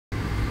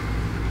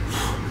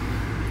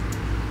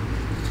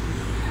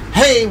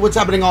Hey, what's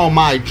happening all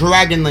my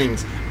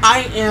Dragonlings?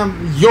 I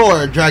am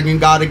your Dragon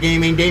God of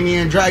Gaming,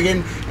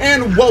 D.Dragon,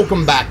 and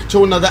welcome back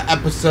to another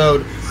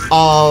episode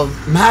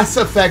of Mass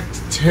Effect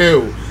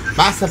 2.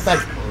 Mass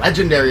Effect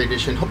Legendary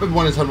Edition. Hope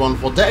everyone has had a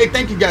wonderful day.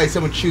 Thank you guys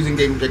so much for choosing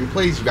D.Dragon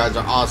Plays. You guys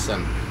are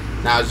awesome.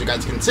 Now, as you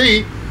guys can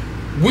see,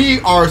 we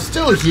are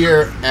still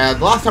here, and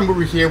the last time we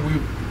were here,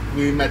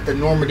 we met the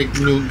Normandy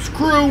Noob's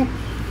crew.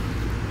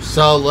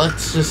 So,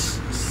 let's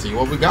just see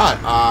what we got.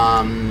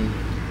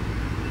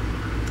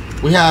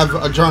 We have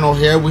a journal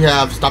here. We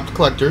have Stop the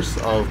Collectors,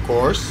 of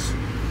course.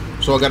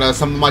 So I gotta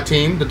assemble my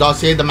team. The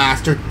dossier, the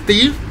Master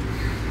Thief.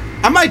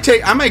 I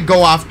might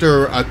go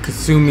after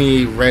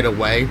Kasumi right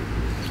away.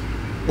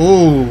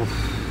 Ooh.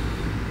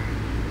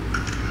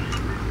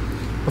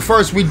 But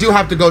first, we do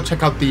have to go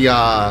check out the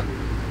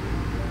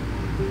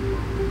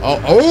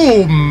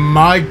Oh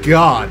my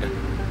god.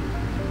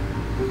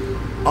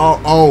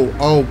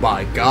 Oh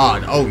my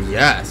god. Oh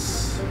yes.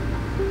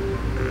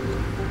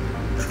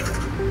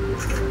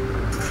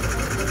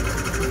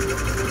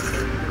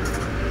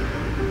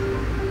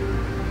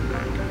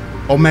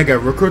 Omega,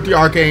 recruit the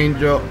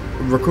Archangel,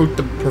 recruit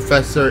the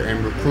Professor,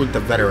 and recruit the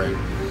Veteran.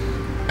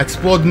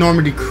 Explore the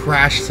Normandy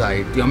crash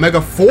site. The Omega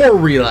 4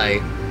 relay.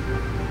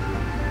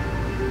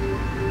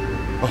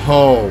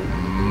 Oh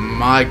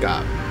my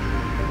god.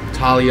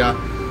 Talia.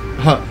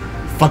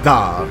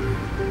 Fada.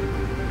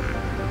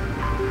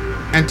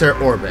 Enter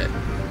orbit.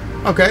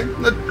 Okay,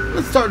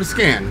 let's start the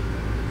scan.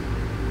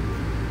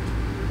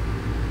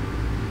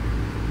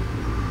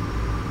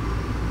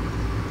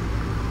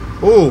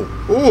 Ooh.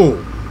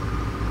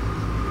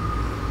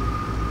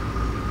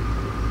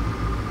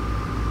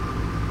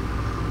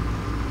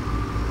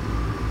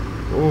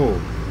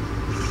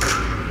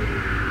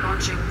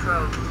 Launching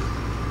probe.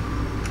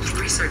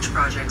 Research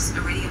projects.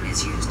 Iridium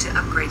is used to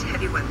upgrade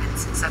heavy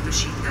weapons,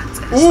 submachine guns,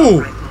 and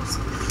assault rifles.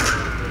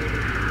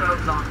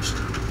 Probe launched.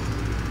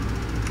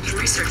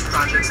 Research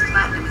projects.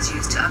 Platinum is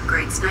used to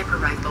upgrade sniper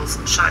rifles,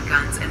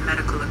 shotguns, and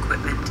medical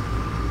equipment.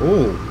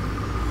 Ooh.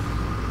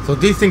 So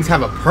these things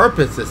have a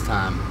purpose this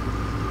time.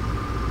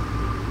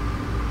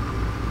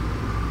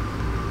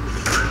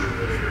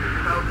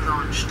 Probe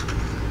launched.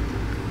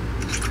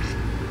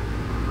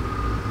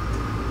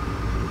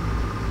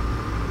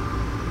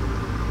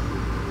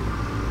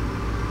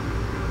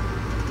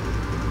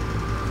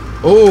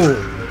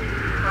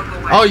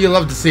 Oh, you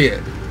love to see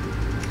it.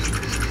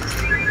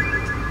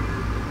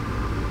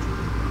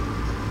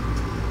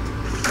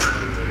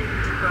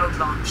 Probe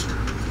launched.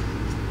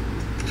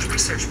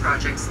 Research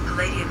projects.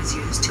 Palladium is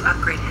used to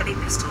upgrade heavy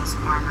pistols,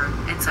 armor,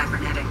 and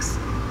cybernetics.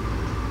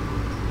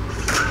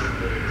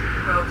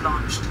 Probe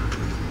launched.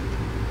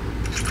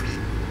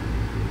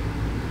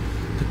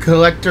 The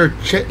Collector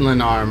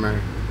Chitin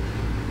armor.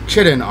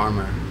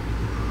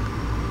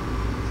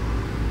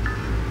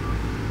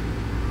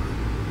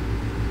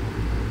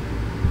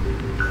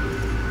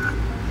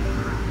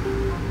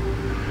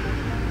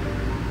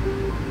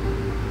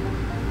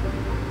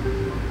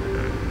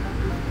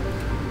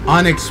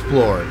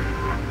 Unexplored.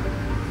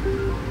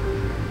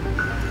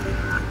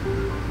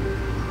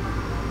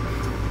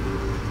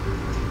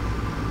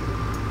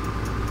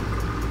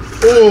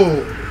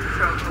 Oh.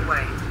 Probe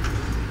away.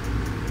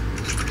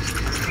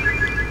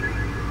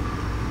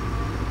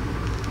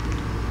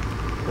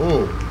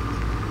 Oh.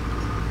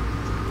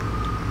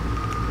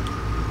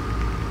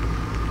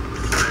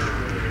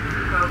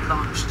 Probe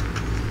launched.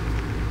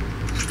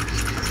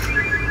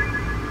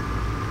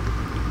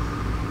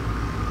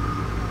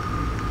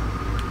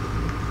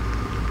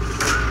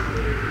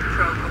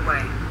 Probe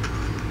away.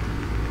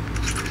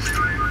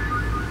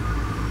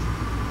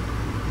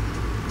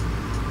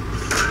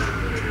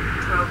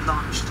 Probe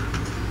launched.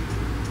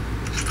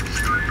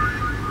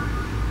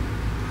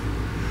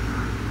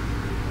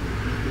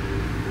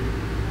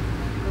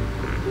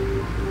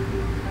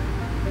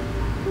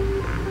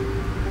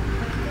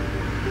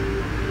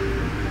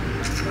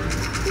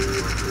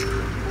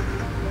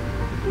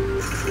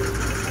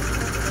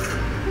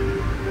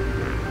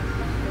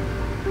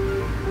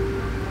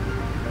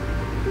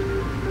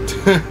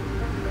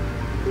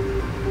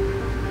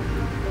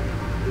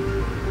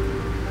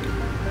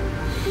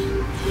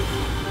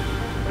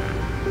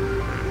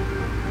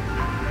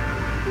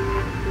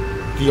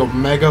 The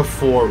Omega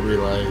 4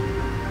 relay.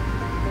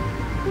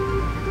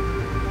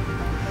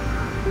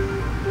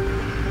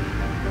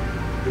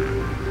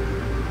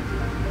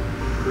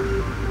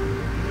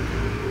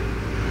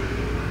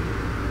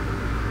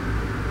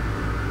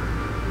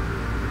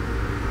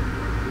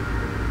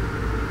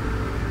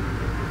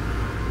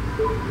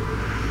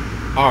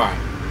 Alright.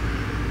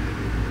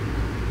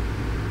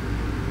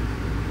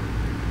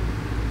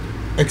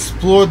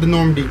 Explore the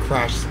Normandy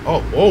crash.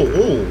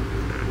 Oh.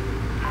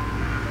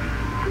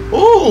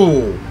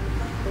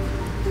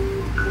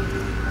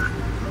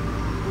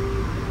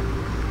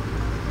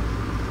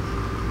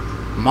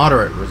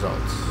 Moderate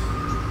results.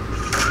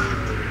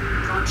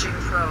 Launching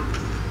probe.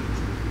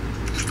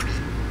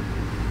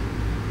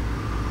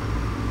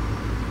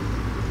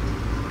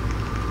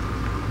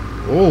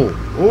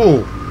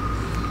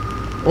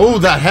 Oh,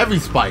 that heavy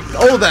spike.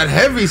 Oh, that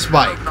heavy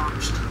spike.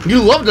 Launched.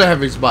 You love the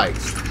heavy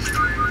spikes.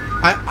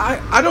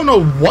 I don't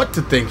know what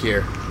to think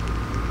here.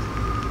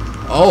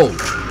 Oh,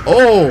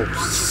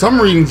 some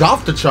readings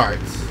off the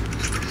charts.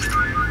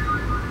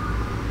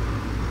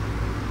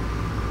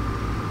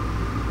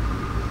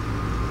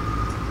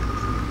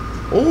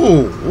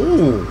 Ooh.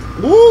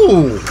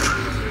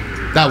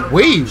 That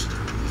wave.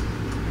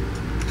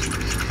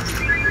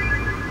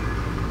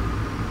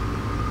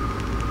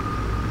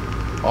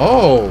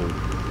 Oh.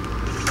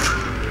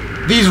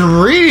 These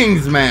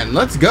readings, man.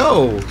 Let's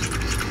go.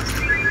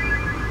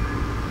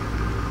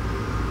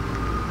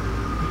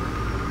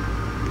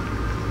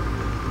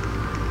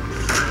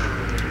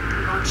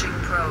 Launching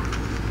probe.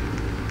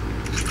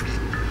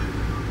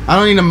 I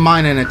don't need to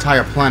mine an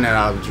entire planet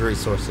out of its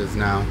resources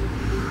now.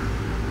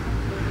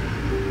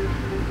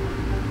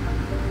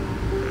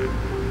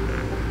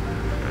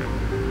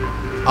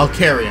 I'll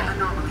carry on.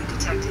 Anomaly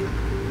detected.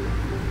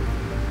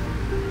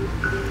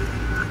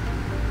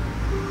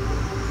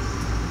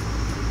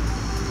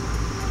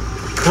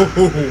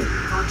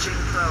 Launching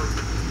probe.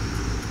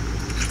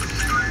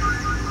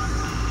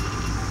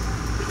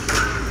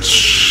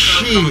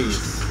 Jeez.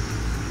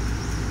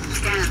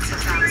 Scans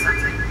have found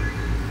something.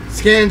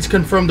 Scans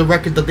confirm the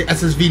record of the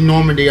SSV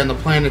Normandy on the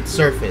planet's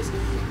surface.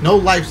 No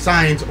life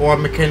signs or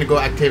mechanical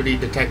activity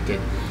detected.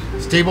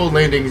 Stable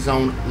landing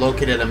zone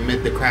located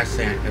amid the crash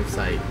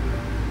site.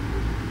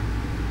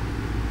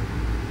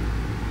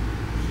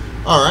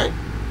 Alright,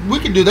 we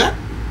can do that.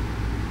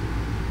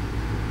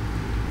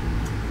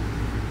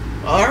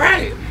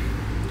 Alright.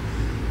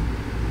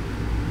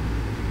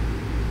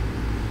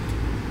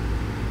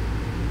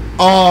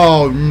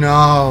 Oh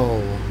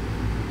no.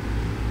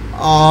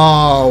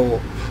 Oh,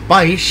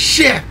 my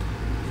ship.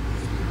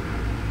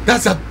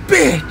 That's a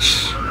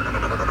bitch.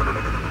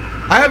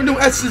 I have no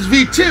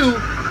SSV too,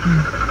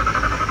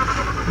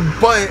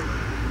 but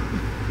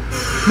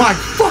my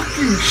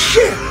fucking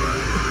ship.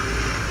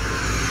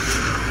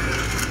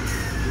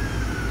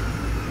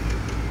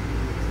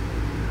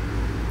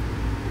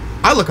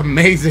 I look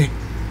amazing.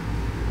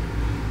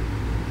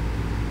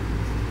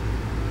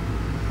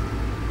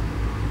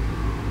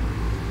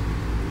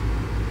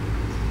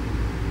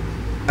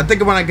 I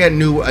think when I get a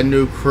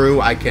new crew,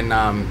 I can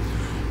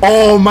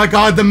oh my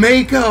god, the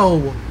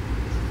Mako!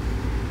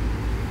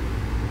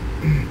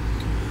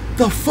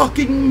 The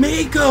fucking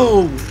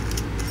Mako!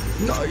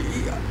 No,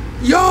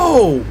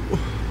 yo!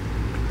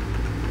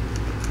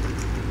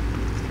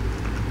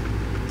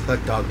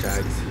 Collect dog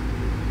tags.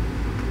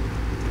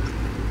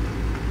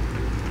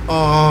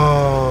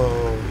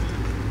 Oh.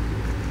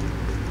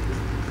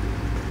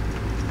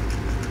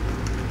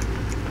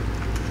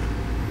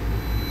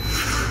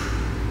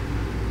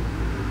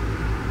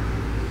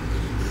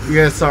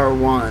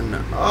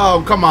 ESR1.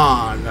 Oh, come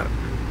on.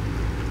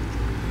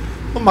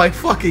 Oh, my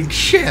fucking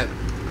shit.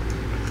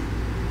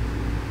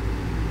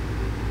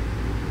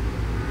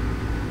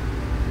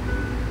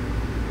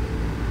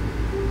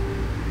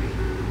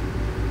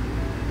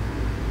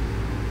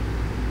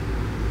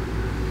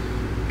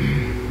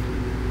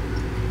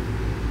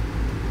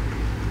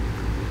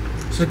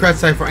 Secret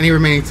site for any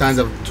remaining signs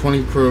of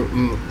 20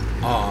 crew.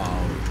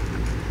 Oh.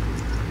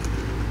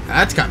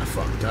 That's kind of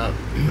fucked up.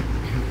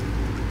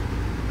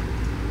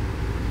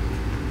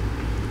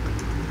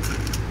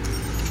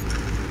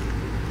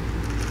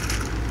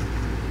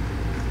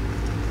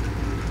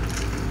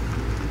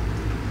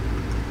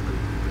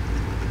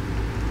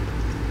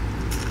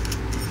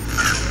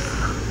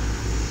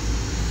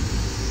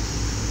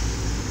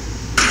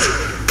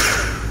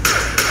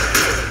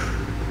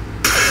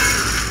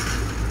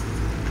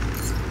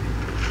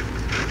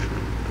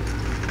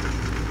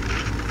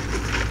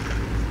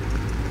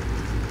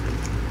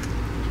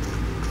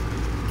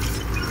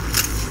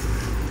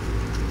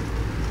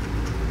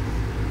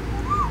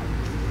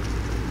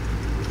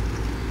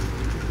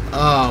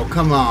 Oh,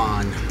 come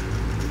on.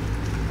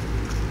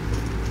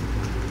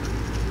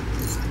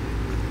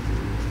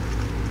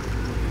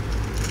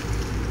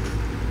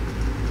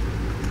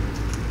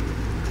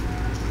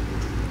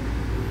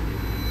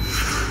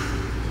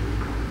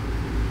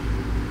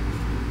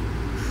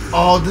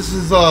 Oh, this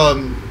is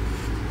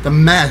the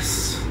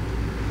mess.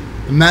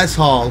 The mess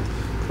hall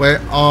where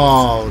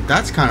oh,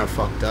 that's kind of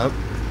fucked up.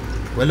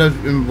 Way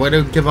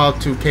to give out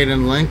to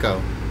Caden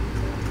Lenko.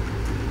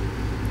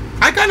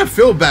 I kind of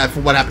feel bad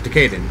for what happened to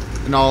Caden,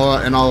 in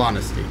all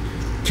honesty.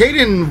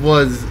 Caden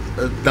was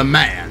the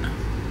man.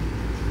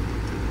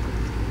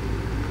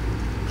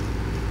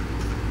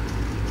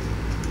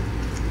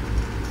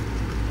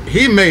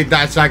 He made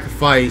that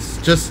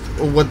sacrifice just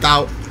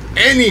without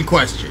any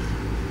question.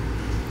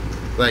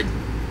 Like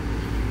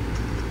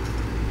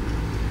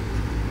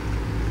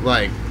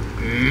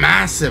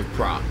massive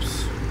props.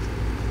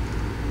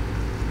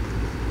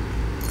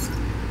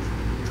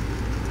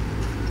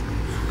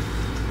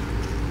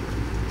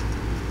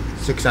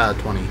 6 out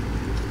of 20.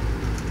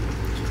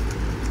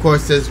 Of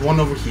course, there's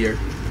one over here.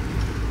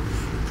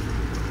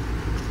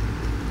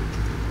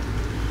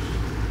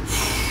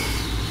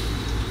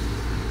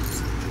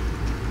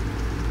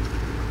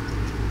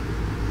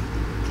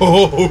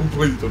 Oh,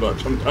 please do not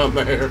jump down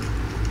there.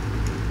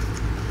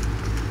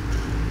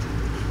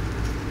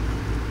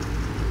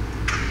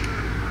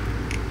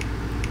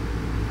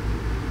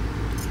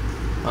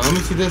 let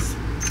me see this.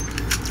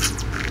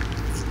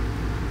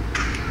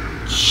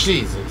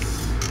 Jesus.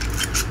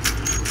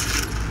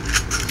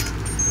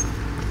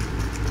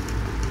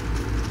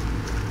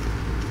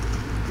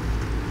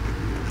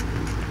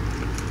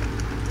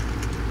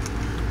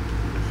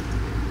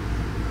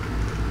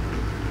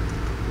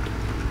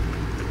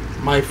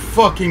 My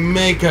fucking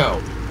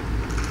Mako.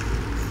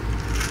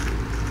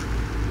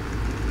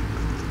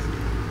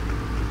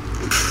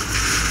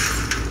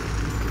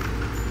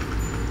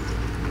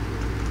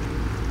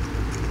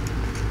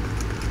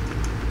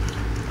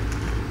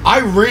 I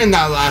ran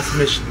that last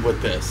mission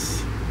with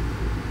this.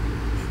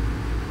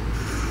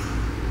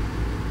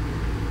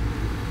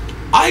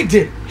 I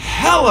did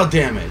hella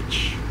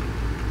damage.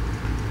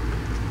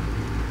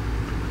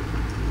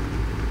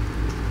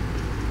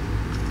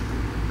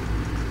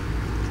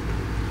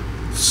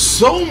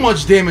 So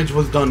much damage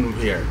was done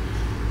here.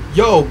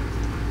 Yo,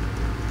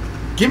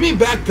 give me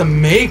back the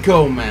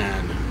Mako,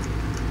 man.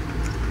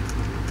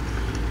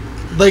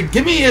 Like,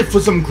 give me it for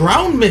some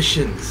ground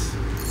missions.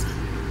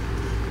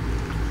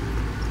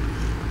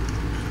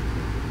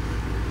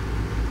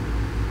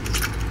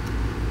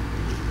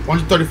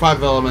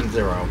 $135 element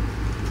 0.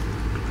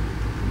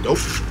 Nope.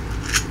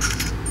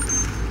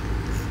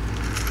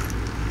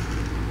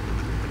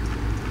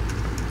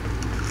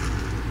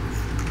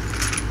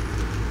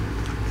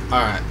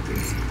 Alright.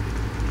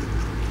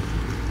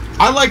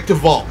 I like the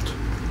vault.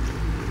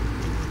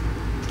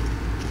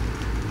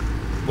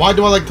 Why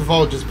do I like the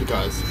vault? Just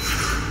because.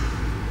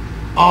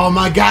 Oh,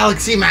 my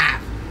galaxy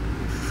map!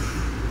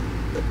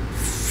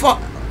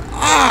 Fuck.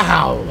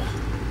 Ow!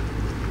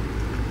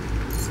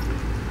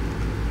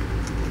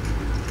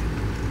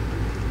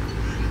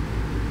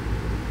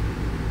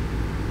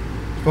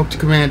 Spoke to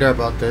Commander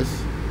about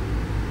this.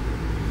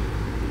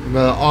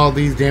 But all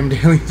these damned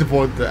aliens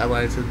aboard the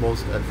Alliance's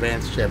most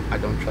advanced ship. I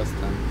don't trust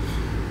them.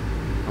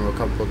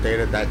 Unrecoverable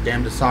data. That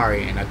damned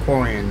Asari and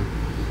Aquarian.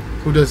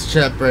 Who does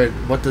Shepard?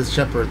 What does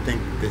Shepard think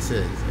this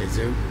is? A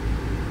zoo?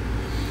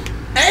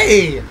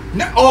 Hey!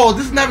 No, oh,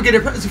 this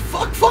navigator.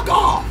 Fuck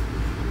off!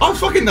 I'm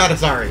fucking not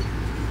Asari.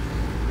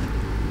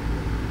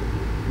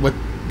 With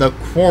the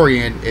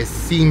Aquarian, it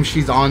seems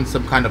she's on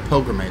some kind of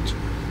pilgrimage,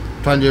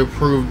 trying to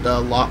improve the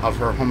lot of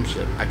her home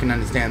ship. I can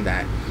understand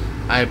that.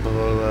 I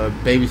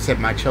babysit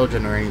my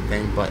children or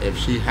anything, but if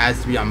she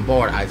has to be on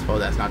board, I suppose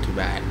that's not too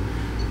bad.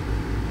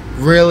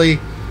 Really?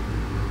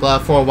 But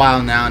for a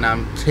while now, and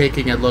I'm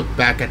taking a look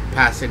back at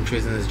past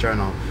entries in this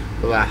journal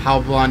about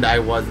how blonde I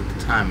was at the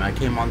time. I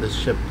came on this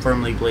ship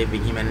firmly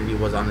believing humanity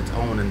was on its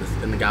own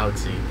in the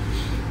galaxy.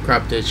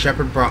 Corrupted.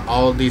 Shepard brought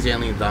all of these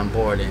aliens on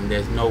board, and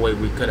there's no way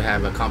we could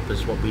have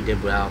accomplished what we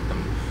did without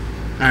them.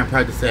 I'm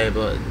proud to say,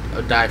 but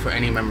I'd die for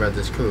any member of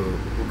this crew,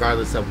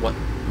 regardless of what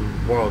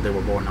world they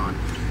were born on.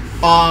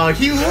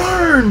 He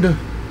learned!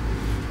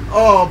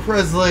 Oh,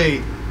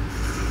 Presley.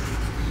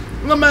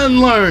 The man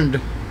learned.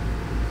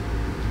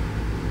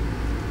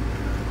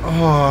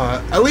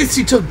 At least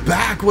he took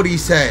back what he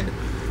said.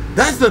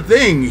 That's the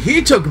thing.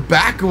 He took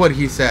back what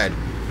he said.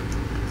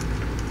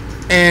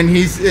 And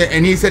he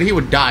said he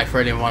would die for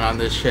anyone on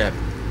this ship.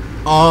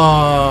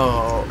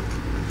 Oh.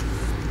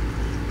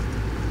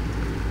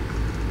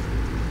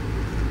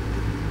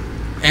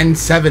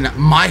 N7,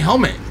 my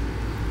helmet.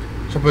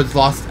 Shepard's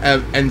lost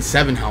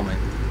N7 helmet.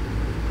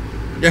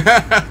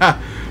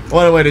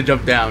 What a way to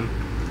jump down.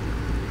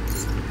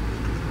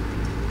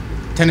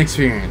 10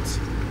 experience.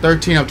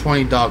 13 of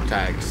 20 dog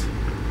tags.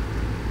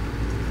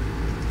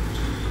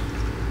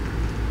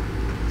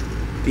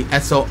 The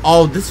SO.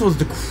 Oh, this was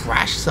the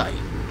crash site.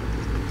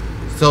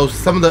 So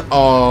some of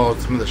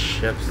the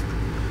ships,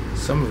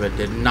 some of it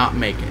did not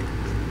make it.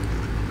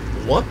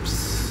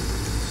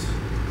 Whoops.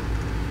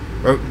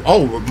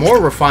 Oh, more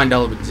refined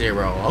element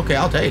 0. Okay,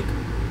 I'll take.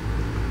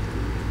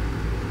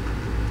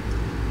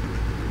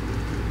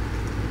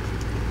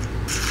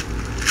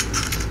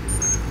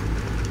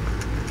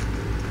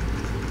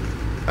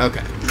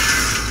 Okay.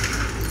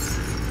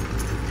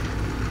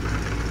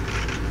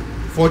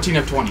 14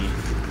 of 20.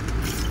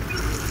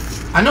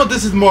 I know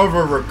this is more of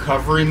a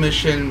recovery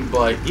mission,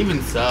 but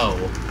even so.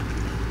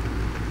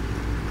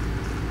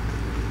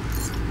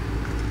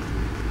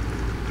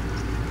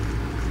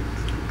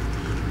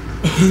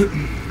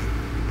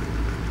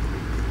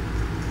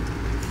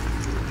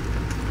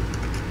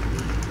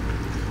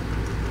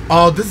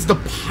 Oh, this is the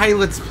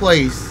pilot's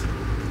place.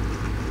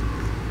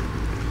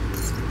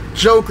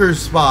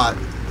 Joker's spot.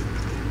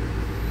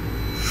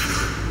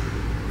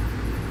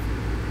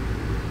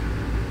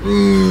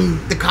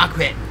 The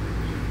cockpit.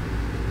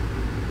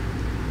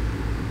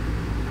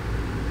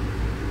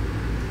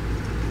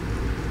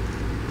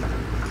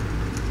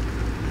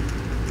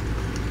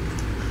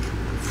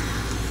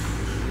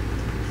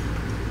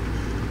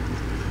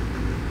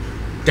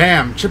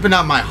 Damn, chipping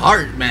out my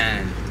heart,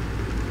 man.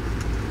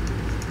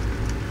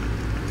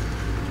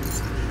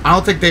 I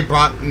don't think they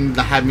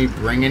had me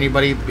bring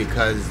anybody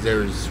because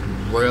there's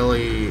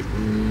really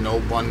no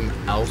one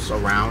else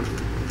around.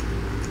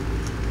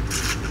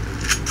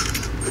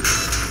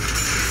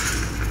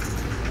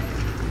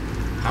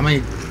 How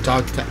many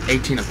dogs to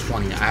 18 of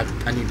 20? I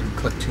need to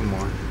click 2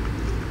 more.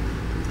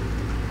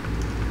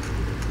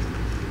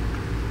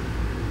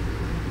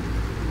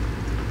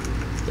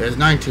 There's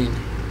 19.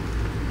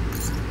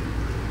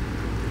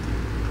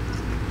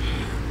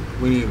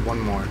 We need one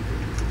more.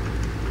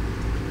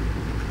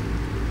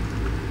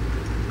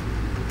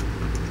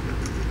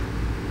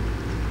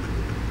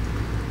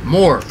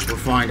 More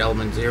refined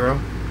element 0.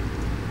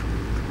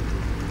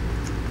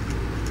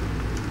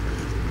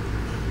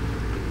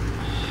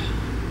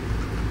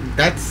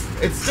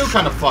 It's still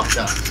kind of fucked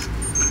up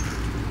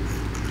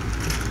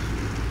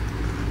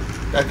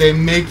that they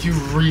make you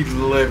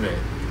relive it.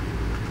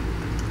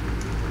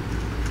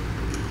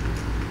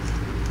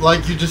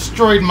 Like you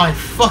destroyed my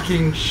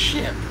fucking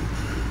ship.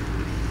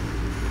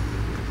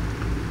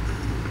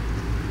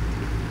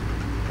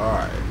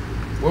 Alright.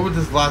 What would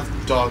this last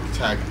dog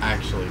tag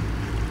actually be?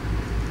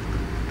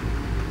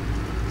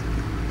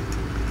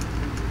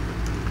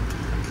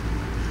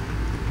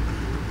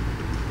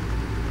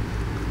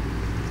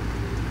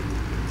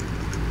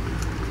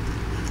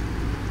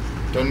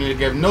 Don't need to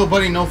give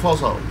nobody no false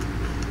hope.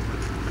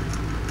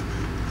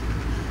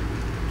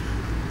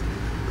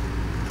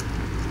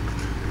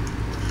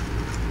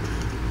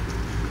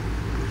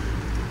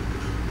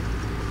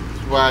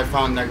 This is where I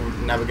found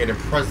Navigator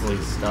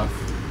Presley's stuff.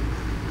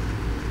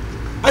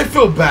 I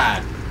feel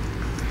bad.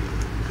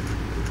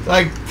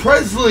 Like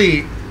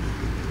Presley,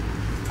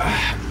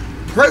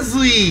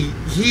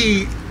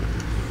 he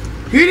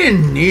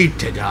didn't need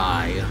to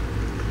die.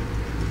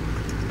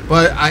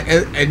 But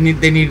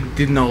they needed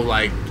to know,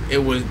 like,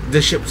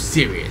 this shit was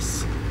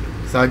serious.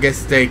 So I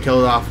guess they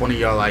killed off one of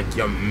your, like,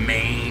 your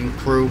main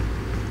crew.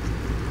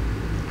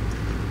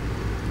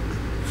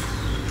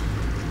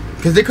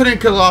 Because they couldn't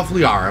kill off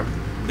Liara.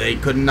 They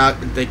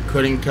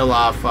couldn't kill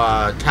off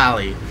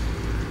Tally.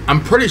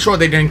 I'm pretty sure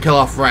they didn't kill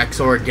off Rex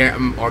or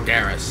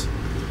Garrus.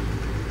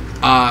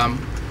 I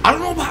don't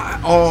know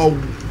about... Oh,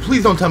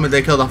 please don't tell me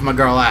they killed off my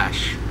girl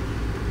Ash.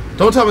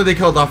 Don't tell me they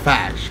killed off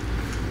Ash.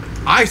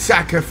 I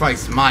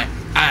sacrificed my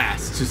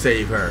ass to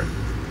save her.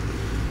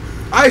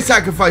 I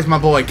sacrificed my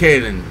boy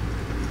Caden.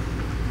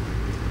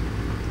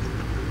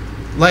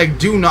 Like,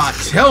 do not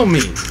tell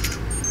me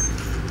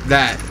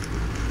that,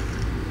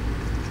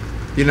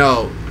 you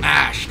know,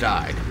 Ash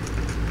died.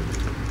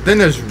 Then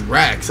there's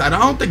Rex. I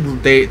don't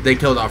think they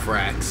killed off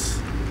Rex.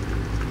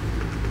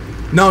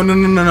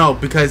 No,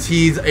 because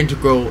he's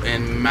integral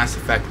in Mass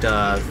Effect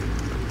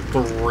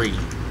 3.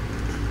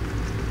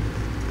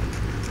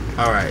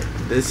 Alright,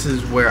 this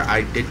is where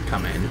I did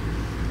come in.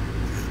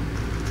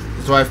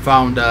 This is where I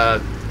found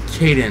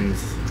Caden's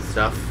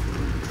stuff.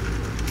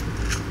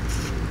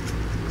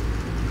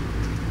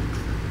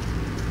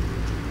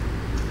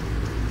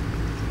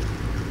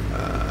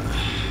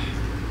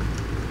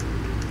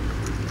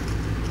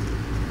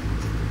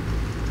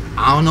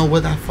 I don't know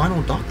where that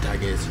final dog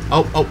tag is.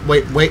 Oh,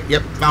 wait,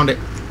 yep, found it.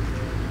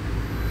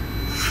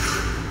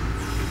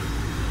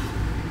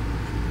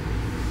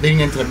 Leading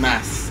into the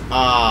mess.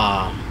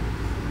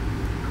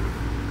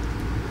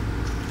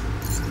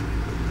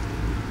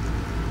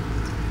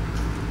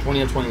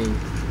 20 and 20.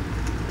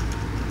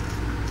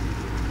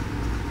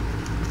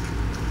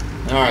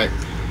 Alright.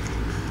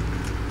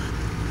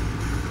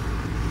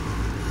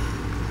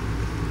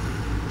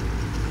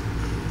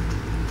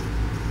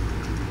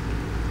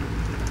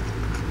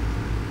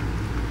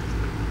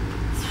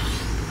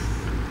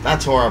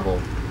 That's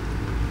horrible.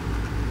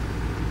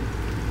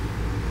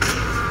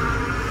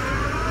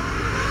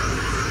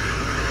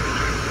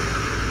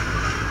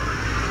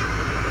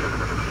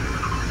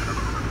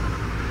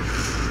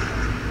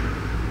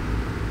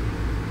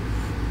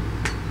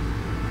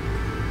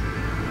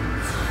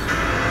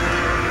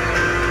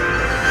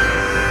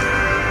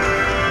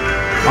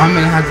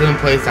 Monument has been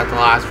placed at the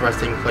last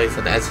resting place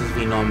of the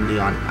SSV Normandy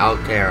on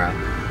Alcara.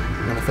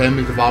 When the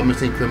families of all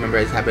missing crew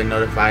members have been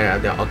notified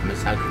of their ultimate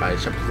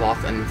sacrifice, Shepard's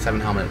lost and 7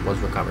 helmet was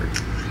recovered.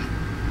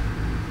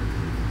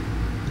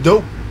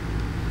 Dope.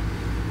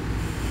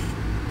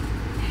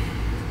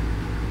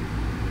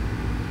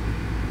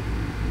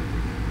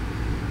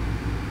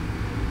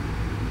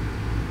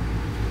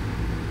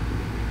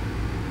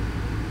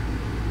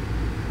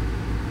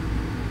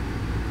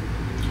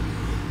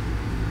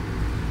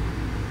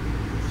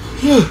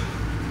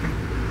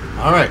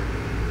 All right.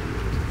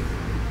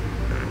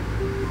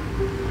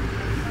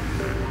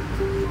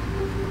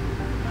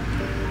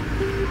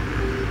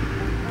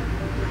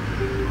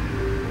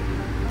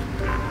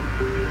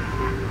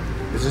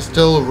 Is it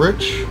still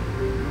rich?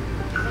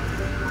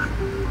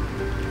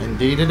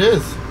 Indeed it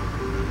is.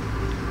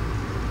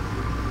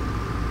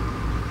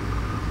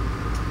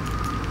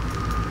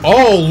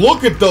 Oh,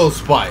 look at those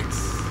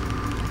spikes.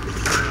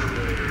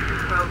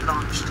 Probe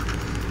launched.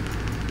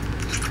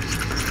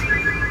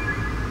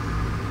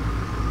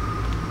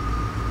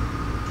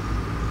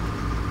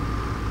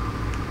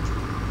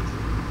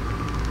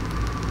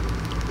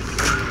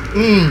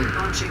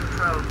 Launching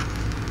probe.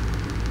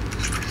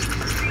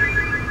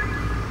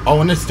 Oh,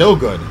 and it's still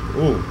good.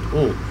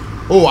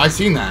 Ooh, I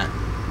seen that.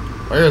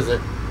 Where is it?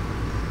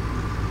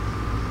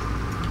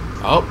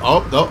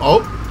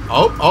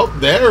 Oh,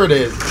 there it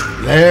is.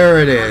 There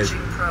it is.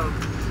 Launching probe.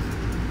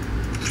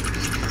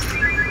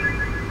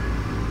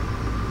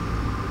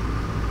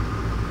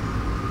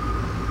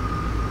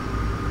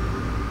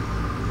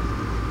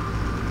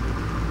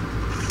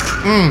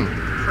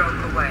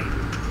 Probe away.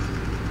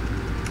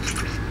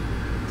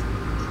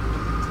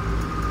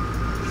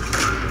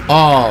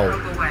 Oh.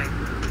 Probe away.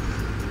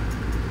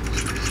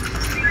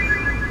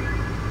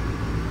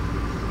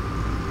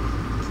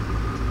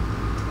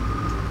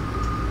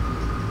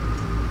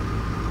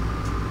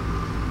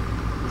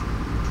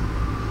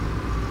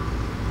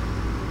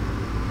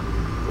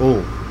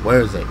 Oh,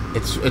 where is it?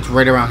 It's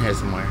right around here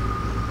somewhere.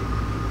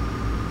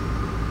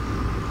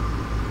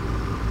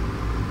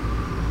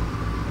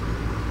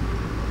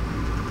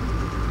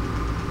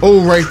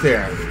 Oh, right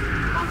there.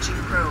 Launching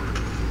probe.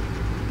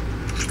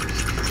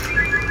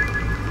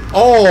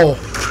 Oh,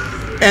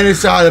 and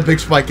it's got a big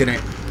spike in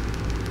it.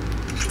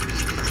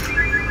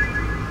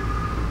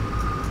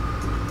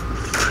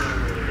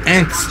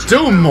 And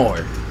still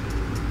more.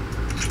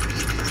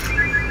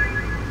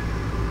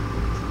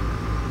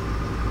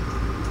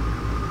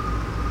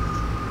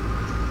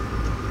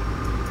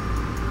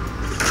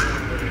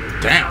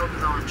 Damn.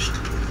 Probe launched.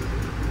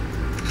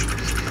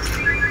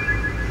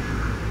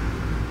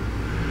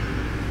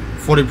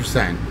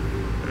 40%.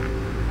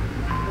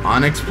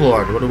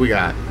 Unexplored. What do we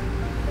got?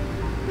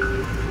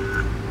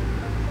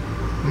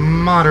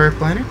 Moderate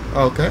planet.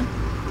 Okay.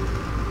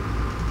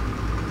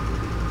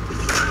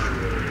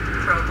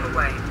 Probe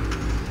away.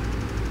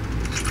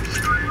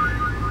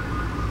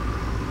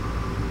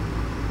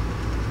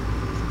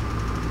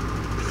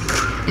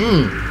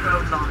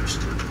 Probe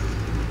launched.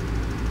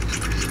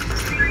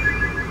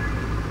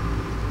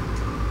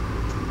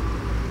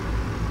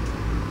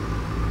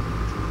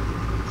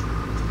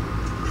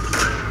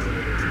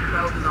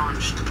 Probe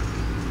launched.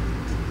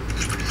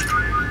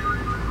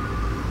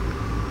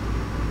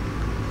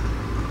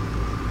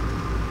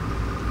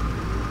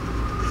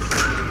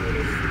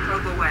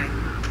 Probe away.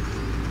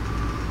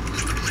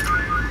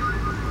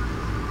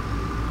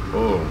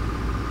 Oh.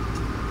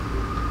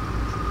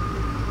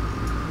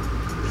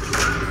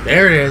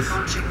 There it is.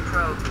 Launching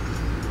probe.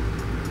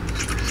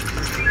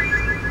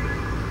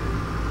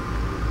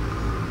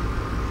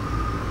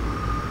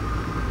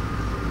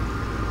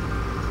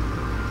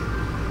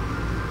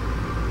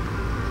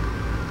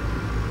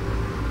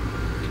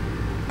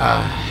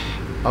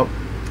 Oh.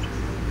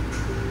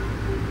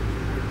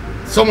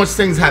 So much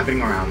things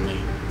happening around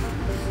me.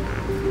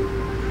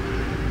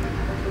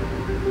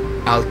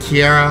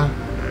 Alkiera.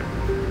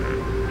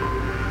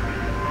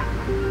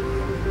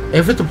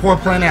 If it's a poor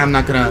planet, I'm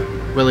not gonna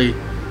really...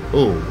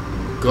 Oh,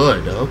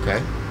 good.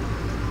 Okay.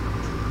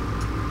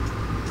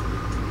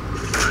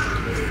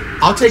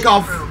 I'll take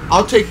off...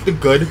 I'll take the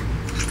good.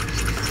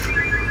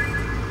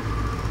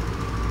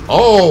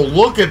 Oh,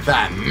 look at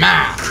that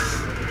map.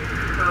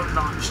 Probe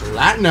launched.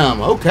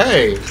 Platinum.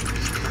 Okay.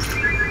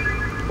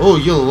 Oh,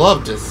 you'll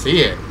love to see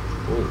it.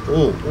 Oh,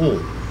 oh, oh.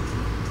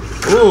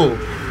 Oh.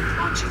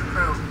 Launching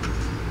probe.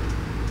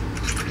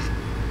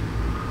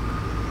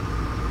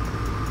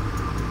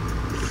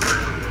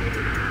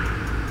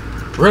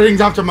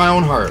 Ratings after my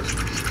own heart.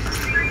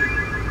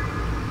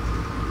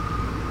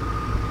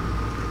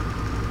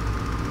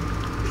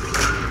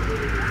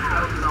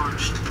 Probe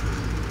launched.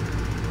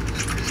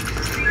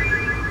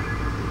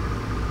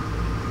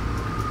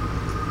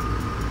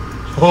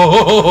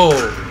 Oh.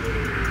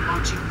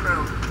 Launching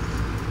probe.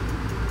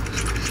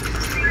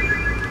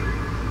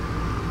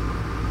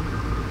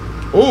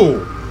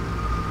 Oh.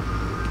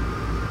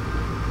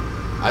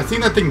 I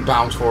seen that thing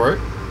bounce for it.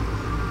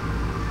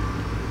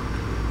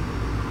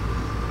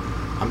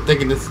 I'm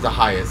thinking this is the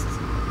highest.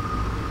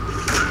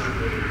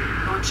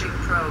 Launching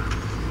probe.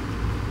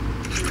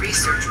 In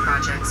research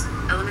projects,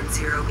 Element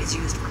Zero is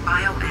used for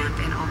bio-amp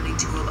and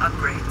omni-tool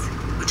upgrades,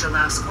 which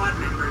allow squad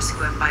members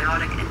who have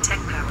biotic and tech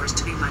powers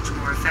to be much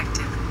more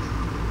effective.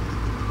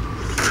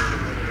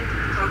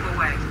 Probe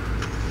away.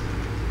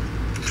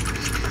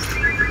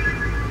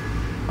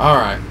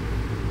 Alright.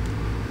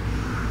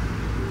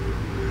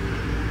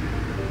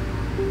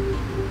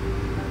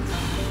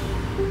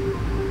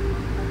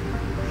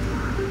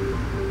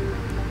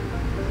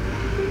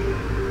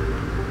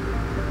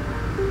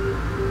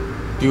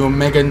 The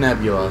Omega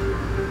Nebula.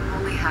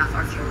 Only half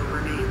our fuel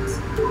remains.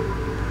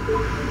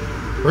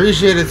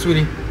 Appreciate it,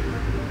 sweetie.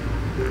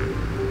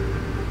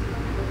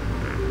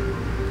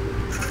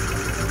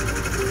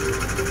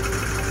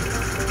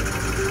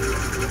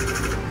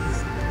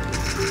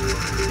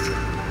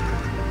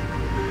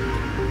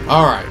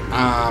 Alright,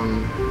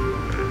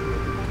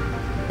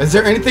 is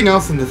there anything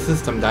else in the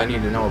system that I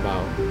need to know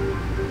about?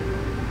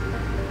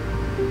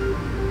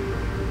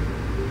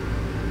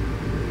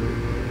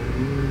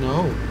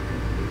 No.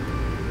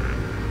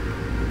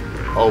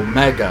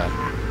 Omega.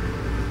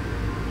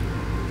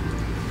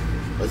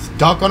 Let's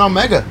dock on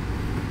Omega.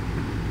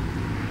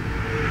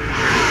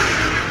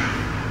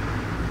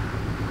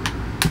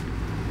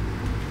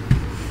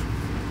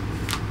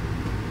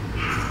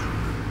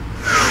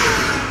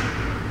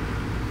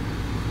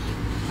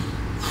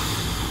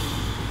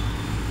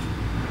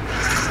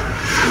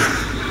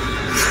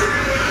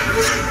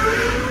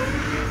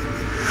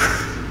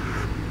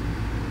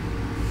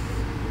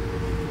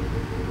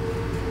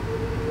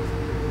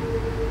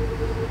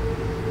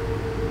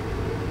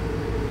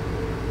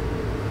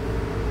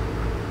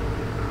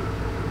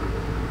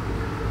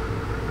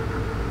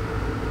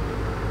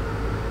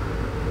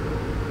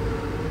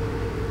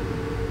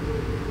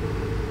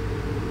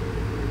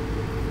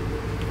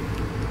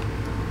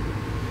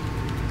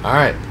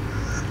 Alright.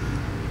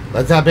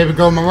 Let's have baby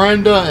girl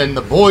Miranda and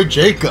the boy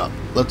Jacob.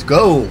 Let's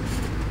go.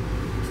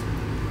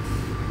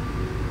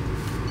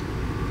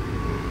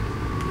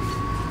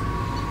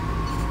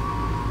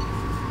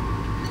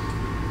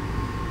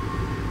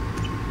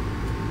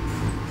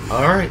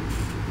 Alright.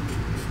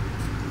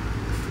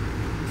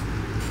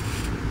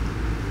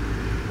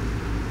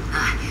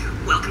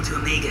 Welcome to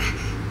Omega.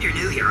 You're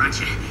new here, aren't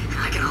you?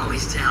 I can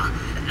always tell.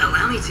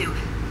 Allow me to...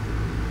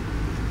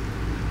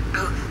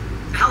 Oh,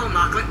 hello,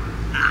 Mocklin.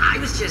 I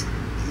was just...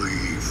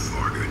 Leave,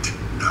 Fargate,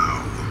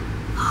 now.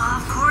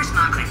 Oh, of course,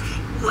 Mocklin.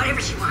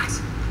 Whatever she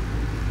wants.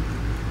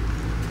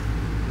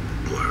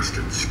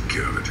 Blasted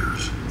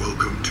scavengers,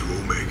 welcome to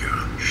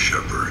Omega,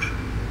 Shepard.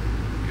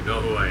 You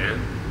know who I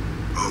am?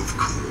 Of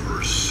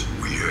course.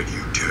 We had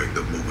you tagged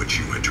the moment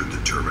you entered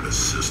the Terminus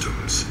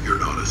systems. You're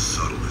not as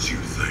subtle as you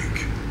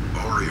think.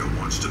 Arya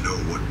wants to know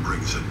what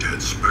brings a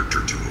dead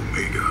Spectre to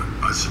Omega.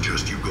 I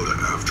suggest you go to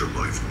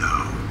Afterlife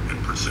now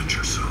and present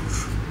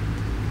yourself.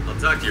 I'll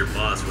talk to your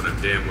boss when I'm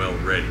damn well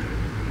ready.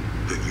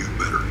 Then you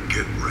better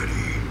get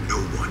ready. No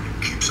one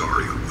keeps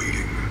Arya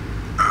waiting.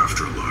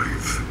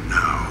 Afterlife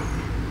now.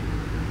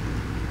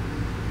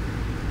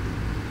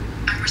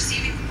 I'm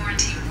receiving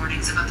quarantine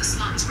warnings about the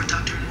slums where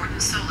Dr. Morton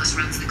Solus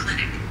runs the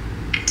clinic.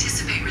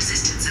 Anticipate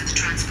resistance at the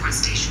transport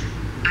station.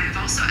 I have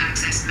also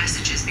accessed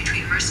messages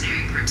between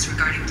mercenary groups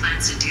regarding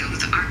plans to deal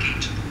with the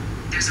Archangel.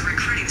 There's a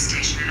recruiting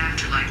station at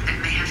Afterlife that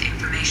may have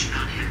information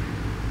on him.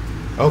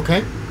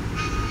 Okay.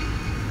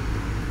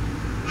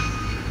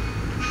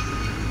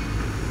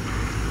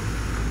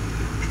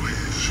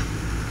 Please.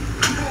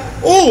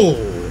 Oh!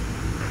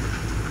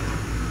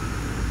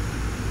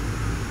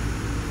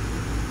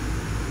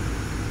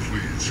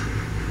 Please.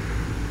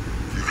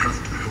 You have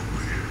to help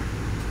me.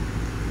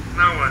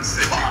 No one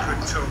said you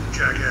couldn't talk,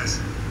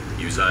 jackass.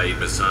 You Zaid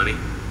Masani?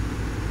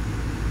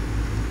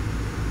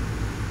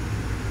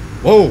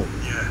 Whoa!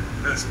 Yeah,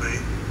 that's me.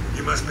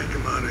 You must be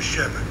Commander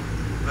Shepard.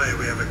 Hey,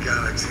 we have a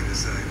galaxy to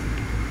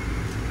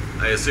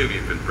save. I assume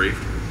you've been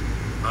briefed.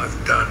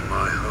 I've done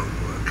my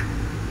homework.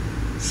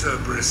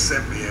 Cerberus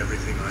sent me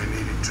everything I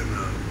needed to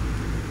know.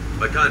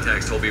 My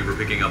contacts told me we're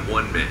picking up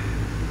one man,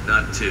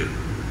 not two.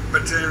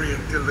 Batarian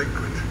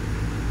delinquent.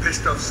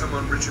 Pissed off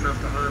someone rich enough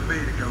to hire me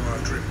to go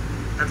after him.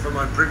 And for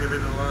my bring him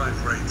in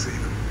alive rates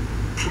even.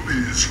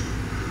 Please.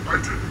 I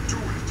didn't do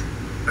it.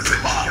 I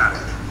said, shut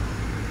it.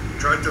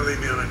 Tried to lead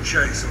me on a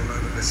chase all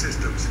over the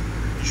systems.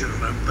 You should have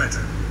known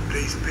better.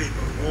 These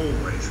people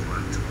always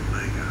run to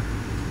Omega.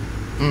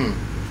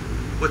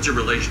 What's your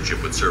relationship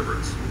with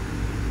Cerberus?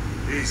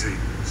 Easy.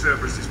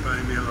 Cerberus is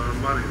paying me a lot of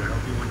money to help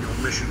you on your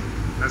mission.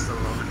 That's the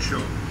long and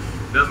short.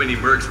 Not many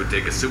mercs would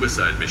take a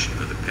suicide mission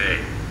for the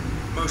pay.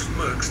 Most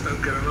mercs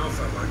don't get an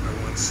offer like the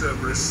one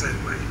Cerberus sent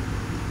me.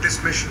 This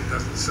mission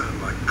doesn't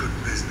sound like good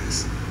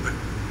business, but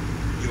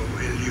your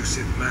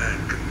elusive man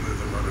can move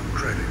a lot of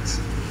credits.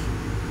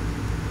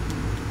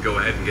 Go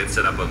ahead and get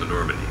set up on the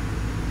Normandy.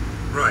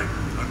 Right,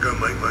 I'll go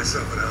make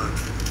myself at home.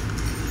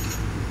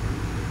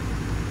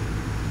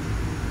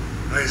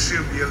 I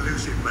assume the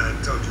elusive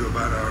man told you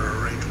about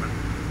our arrangement.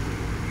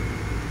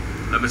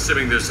 I'm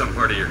assuming there's some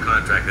part of your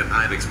contract that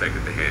I'm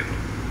expected to handle.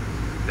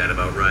 That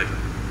about right?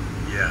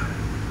 Yeah.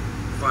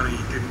 Funny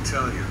he didn't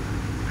tell you.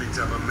 Picked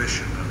up a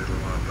mission a little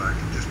while back,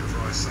 just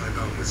before I signed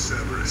on with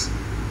Cerberus.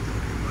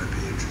 Thought you might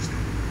be interested.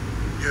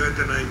 You heard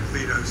the name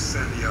Vito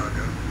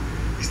Santiago.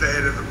 He's the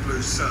head of the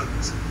Blue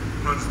Suns.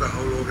 Runs the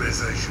whole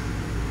organization.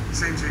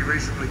 Seems he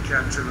recently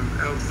captured an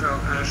Eldfell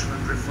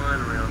Ashland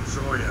refinery on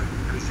Zoya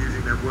and is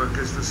using their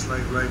workers for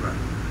slave labor.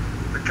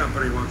 The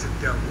company wants it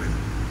dealt with.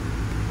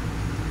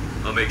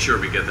 I'll make sure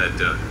we get that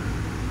done.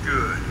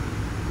 Good.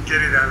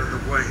 Get it out of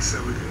the way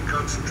so we can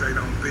concentrate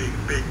on being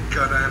big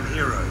goddamn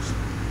heroes.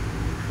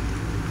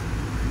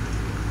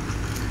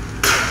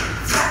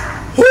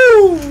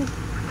 Whoo!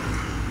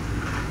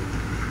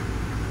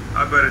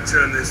 I better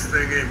turn this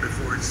thing in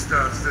before it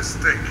starts to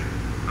stink.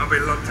 I'll be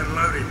locked and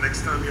loaded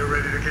next time you're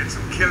ready to get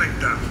some killing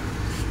done.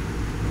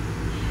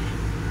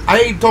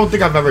 I don't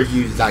think I've ever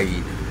used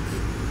Zaid.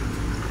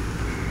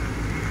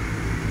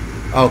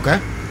 Okay.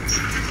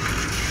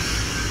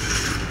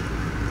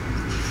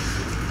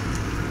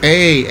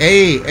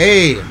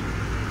 Hey.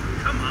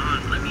 Come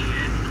on, let me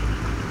in.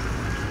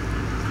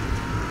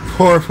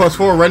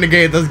 4+4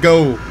 Renegade, let's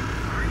go.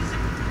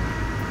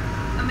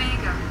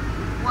 Omega,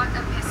 what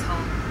a piss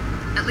hole.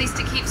 At least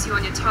it keeps you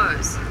on your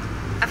toes.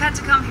 I've had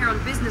to come here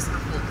on business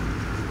before.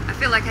 I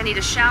feel like I need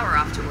a shower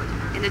afterward,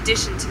 in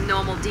addition to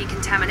normal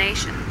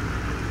decontamination.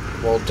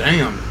 Well,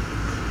 damn.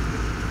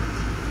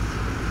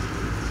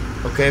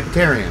 Okay,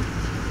 Batarian.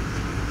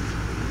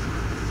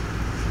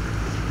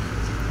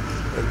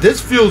 This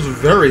feels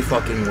very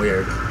fucking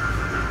weird.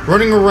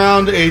 Running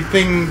around a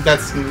thing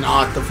that's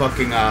not the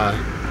fucking,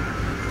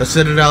 the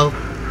Citadel.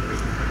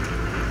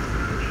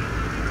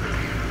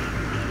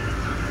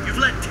 You've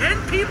let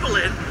 10 people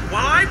in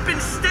while I've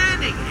been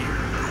standing here.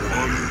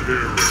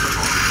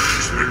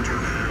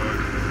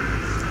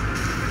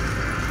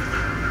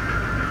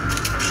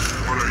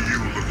 What are you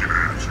looking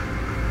at?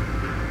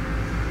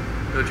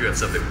 Don't you have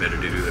something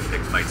better to do than pick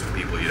fights with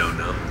people you don't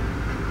know?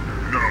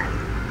 No,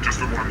 just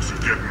the ones who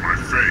get in my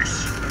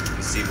face.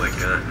 You seem like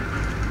God.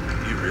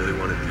 You really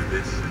want to do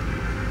this?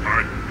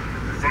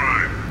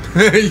 Fine.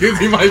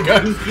 Using my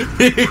gun.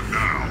 But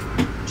now,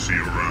 see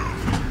you around.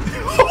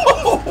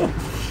 Oh,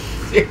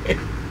 shit.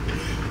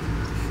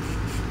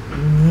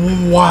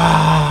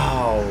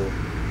 Wow.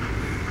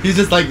 He's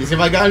just like, you see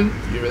my gun?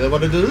 You really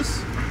want to do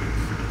this?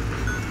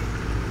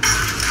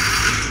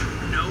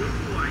 Know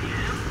who I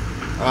am?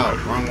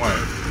 Oh, wrong way.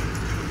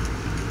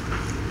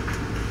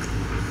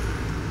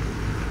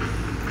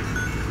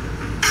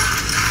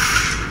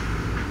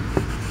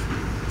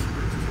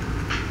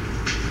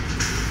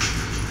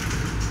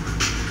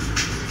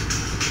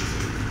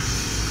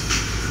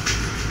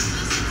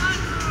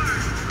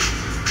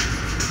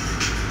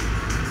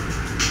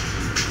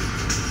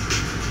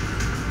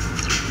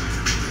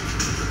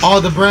 Oh,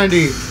 the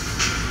brandy.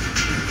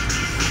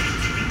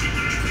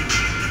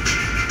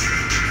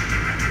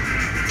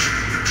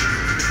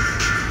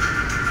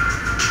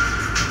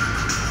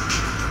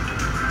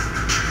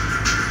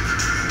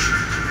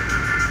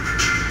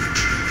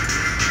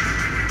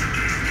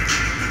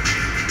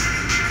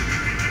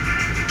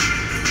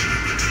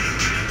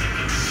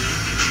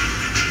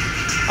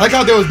 I like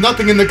how there was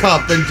nothing in the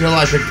cup until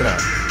I picked it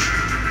up.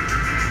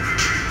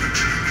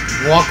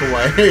 Walk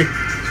away.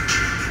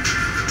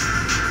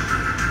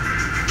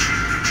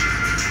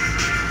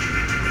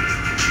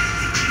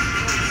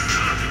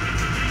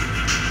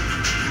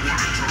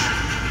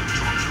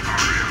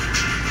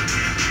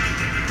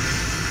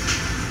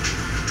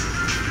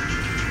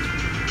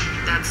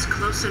 That's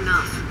close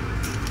enough.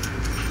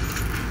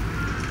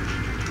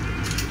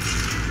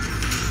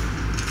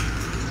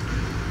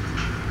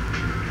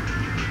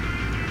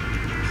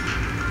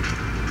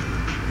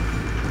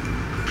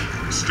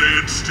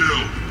 Stand still.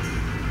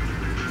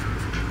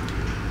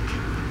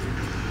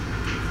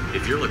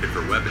 If you're looking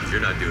for weapons,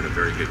 you're not doing a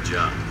very good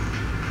job.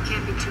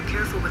 Can't be too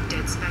careful with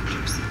dead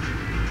specters.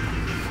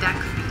 That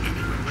could be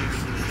anyone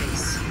wearing your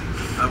face.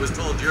 I was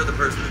told you're the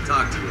person to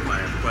talk to if I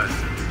have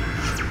questions.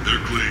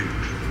 They're clean.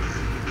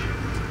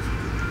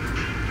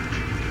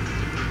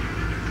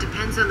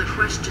 Depends on the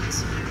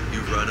questions.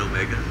 You run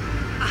Omega?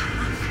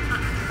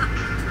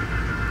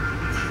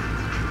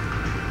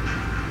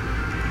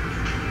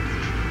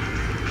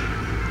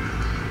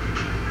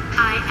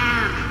 I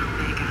am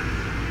Omega.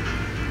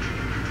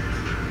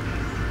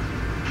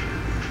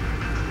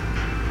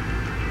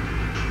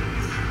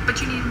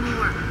 But you need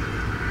more.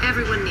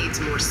 Everyone needs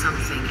more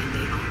something, and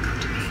they all come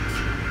to me.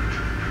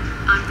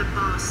 I'm the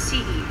boss,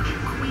 CEO,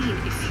 queen,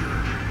 if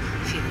you're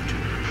feeling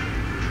dramatic.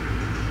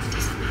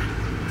 Doesn't matter.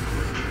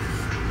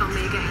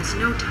 Omega has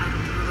no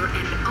title ruler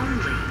and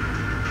only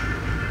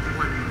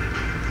one ruler.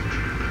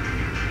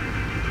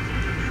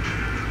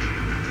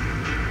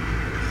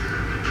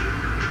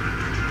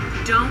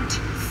 Don't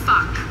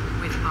fuck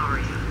with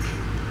Arya.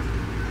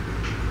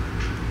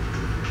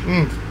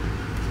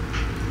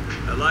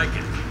 I like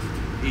it.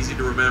 Easy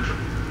to remember.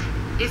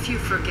 If you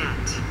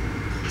forget,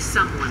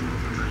 someone will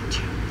remind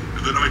you.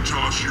 And then I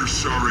toss your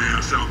sorry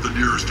ass out the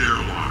nearest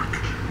airlock.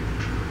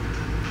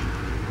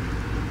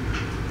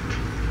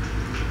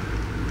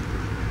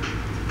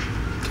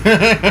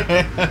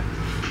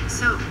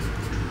 So,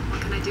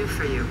 what can I do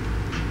for you?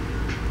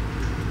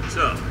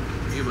 So,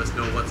 you must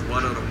know what's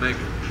what on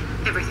Omega.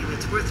 Everything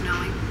that's worth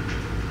knowing.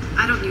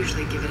 I don't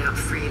usually give it out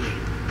freely.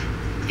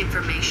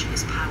 Information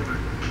is power.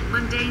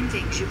 Mundane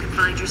things you can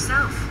find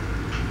yourself.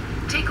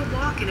 Take a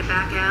walk in a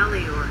back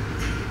alley or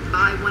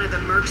buy one of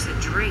the mercs a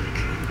drink.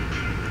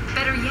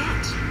 Better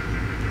yet,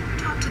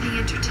 talk to the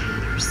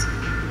entertainers.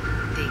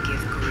 They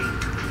give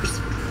great tours.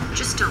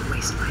 Just don't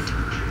waste my time.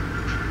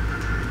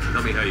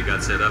 Tell me how you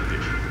got set up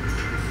here.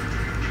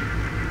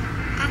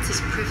 That's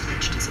as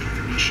privileged as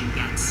information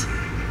gets.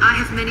 I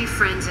have many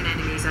friends and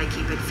enemies I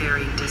keep at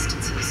varying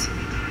distances.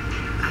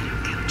 I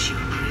don't count you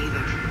among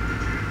either.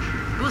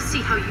 We'll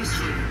see how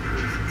useful you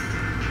prove.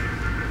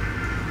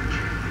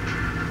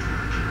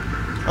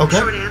 Okay.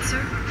 Short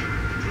answer,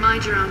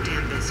 mind your own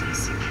damn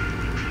business.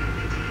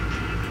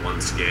 One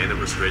scan and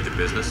we're straight to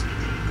business.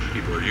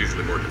 People are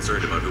usually more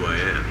concerned about who I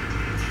am.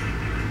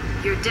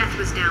 Your death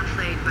was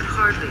downplayed, but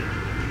hardly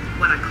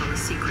what I call a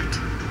secret.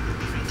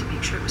 I had to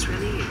make sure it was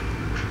really you.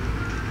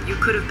 You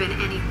could have been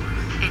anyone,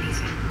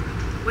 anything.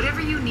 Whatever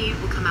you need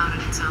will come out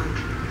on its own.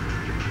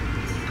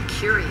 I'm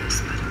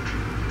curious, but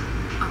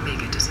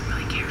Omega doesn't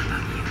really care about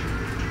you.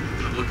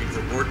 I'm looking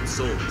for Morton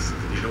Souls.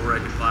 Do you know where I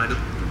can find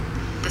him?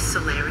 The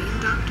Solarian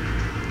doctor?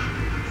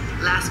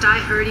 Last I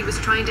heard, he was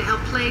trying to help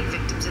plague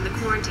victims in the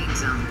quarantine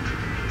zone.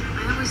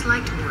 I always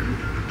liked Morton.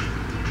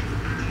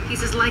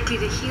 He's as likely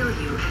to heal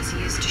you as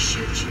he is to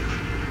shoot you.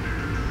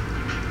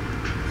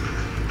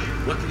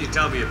 What can you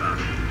tell me about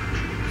him?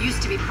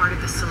 Used to be part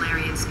of the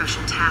Solarian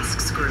Special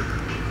Tasks Group.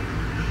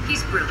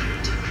 He's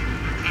brilliant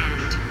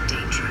and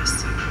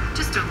dangerous.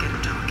 Just don't get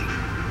him talking.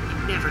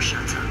 He never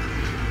shuts up.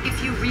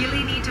 If you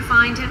really need to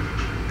find him,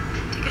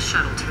 take a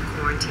shuttle to the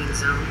quarantine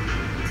zone.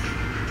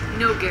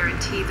 No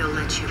guarantee they'll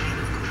let you in,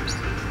 of course.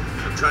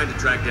 I'm trying to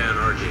track down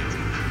Archangel.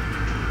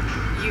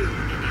 You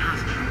and half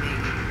of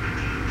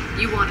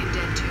You want him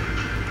dead too?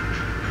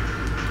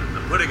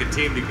 I'm putting a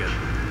team together.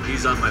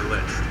 He's on my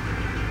list.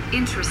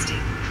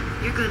 Interesting.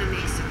 You're gonna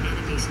make some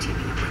enemies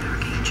teaming up with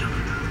Archangel.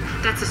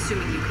 That's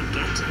assuming you can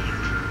get to him.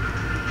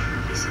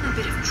 He's in a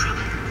bit of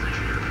trouble right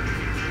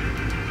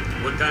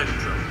now. What kind of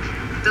trouble?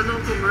 The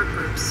local merc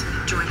groups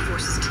joined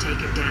forces to take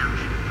him down.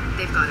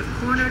 They've got him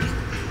cornered,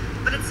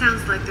 but it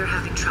sounds like they're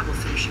having trouble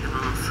finishing him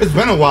off. It's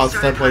been a while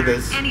since I Started played hiring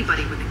this.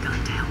 Anybody with a gun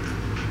to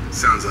help.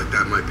 Sounds like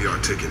that might be our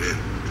ticket in.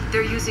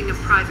 They're using a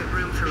private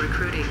room for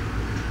recruiting.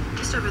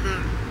 Just over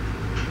there.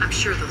 I'm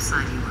sure they'll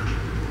sign you up.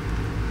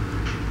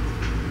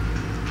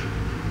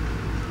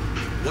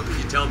 What can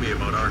you tell me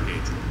about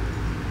Archangel?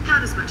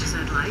 Not as much as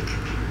I'd like.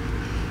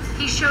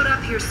 He showed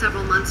up here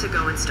several months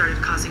ago and started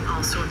causing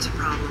all sorts of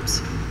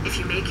problems. If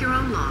you make your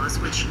own laws,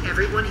 which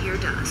everyone here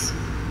does,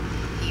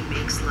 he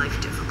makes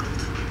life difficult.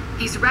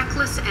 He's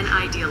reckless and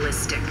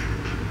idealistic.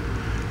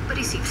 But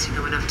he seems to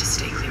know enough to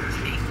stay clear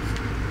of me.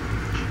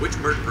 Which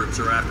merc groups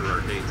are after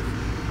Archangel?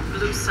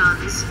 Blue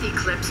Suns,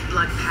 Eclipse,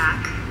 Blood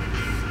Pack.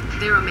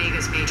 They're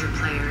Omega's major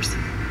players.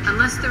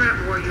 Unless they're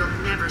at war, you'll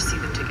never see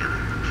them together.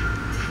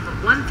 But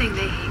one thing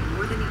they hate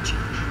more than each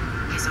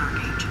other is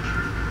Archangel.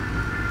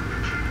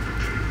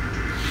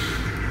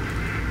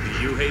 Do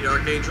you hate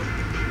Archangel?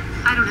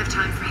 I don't have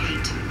time for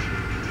hate,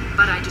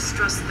 but I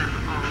distrust them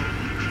all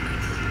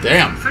equally.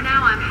 Damn. For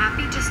now, I'm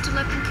happy just to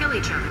let them kill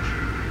each other.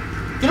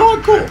 You know what?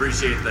 I Cool.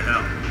 appreciate the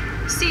help.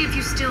 See if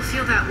you still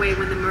feel that way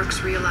when the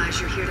mercs realize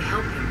you're here to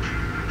help them.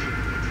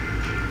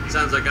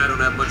 Sounds like I don't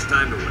have much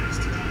time to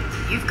waste.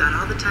 You've got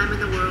all the time in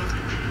the world.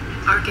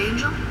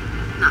 Archangel?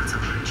 Not so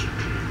much.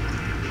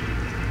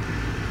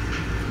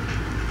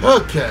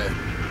 Okay.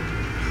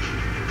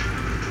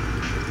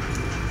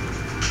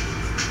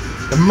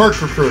 The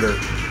Merc Recruiter.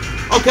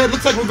 Okay,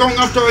 looks like we're going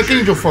after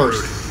Archangel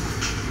first.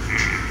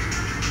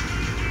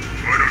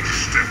 Why don't you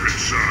step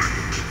inside?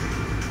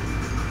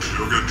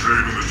 You'll get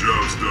paid when the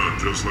job's done,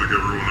 just like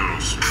everyone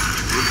else.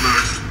 Who's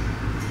next?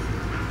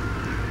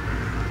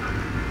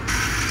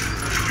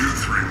 You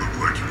three look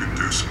like you can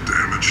do some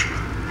damage.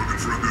 Looking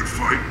for a good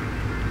fight?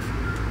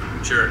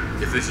 Sure,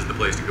 if this is the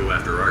place to go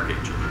after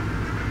Archangel.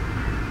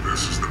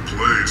 This is the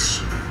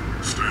place.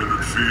 Standard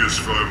fee is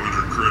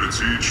 500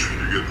 credits each.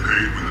 You get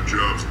paid when the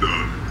job's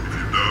done. If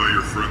you die,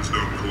 your friends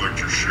don't collect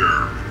your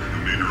share.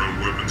 You'll need your own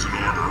weapons and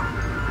armor.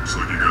 Looks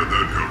like you got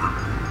that covered.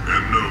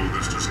 And no,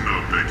 this does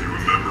not make you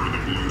a member of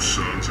the Blue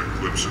Suns,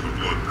 Eclipse, or the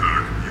Blood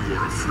Pack. You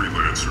are a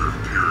freelancer,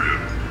 period.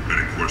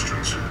 Any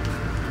questions?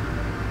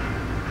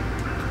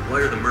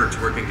 Why are the mercs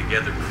working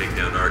together to take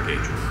down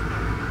Archangel?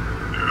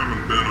 You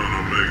haven't been on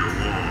Omega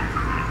long,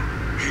 huh?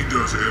 He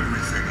does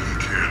everything he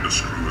can to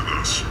screw with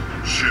us.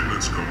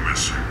 Shipments go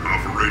missing.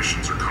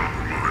 Operations are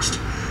compromised.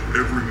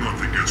 Every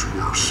month it gets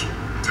worse.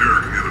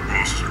 Derek and the other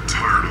bosses are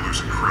tired of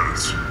losing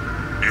credits.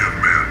 And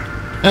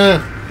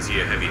men. Is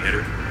he a heavy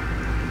hitter?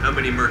 How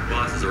many merc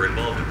bosses are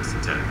involved in this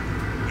attack?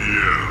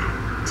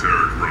 Yeah,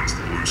 Derek runs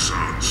the Blue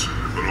Suns,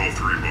 but all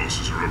three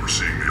bosses are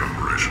overseeing the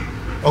operation.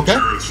 Okay.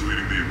 Derek's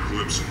leading the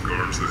Eclipse and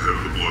guards the head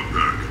of the Blood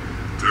Pack.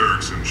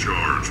 Derek's in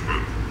charge,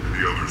 but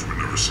the others would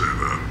never say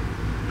that.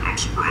 I'm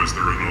surprised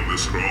they're in on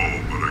this at all,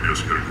 but I guess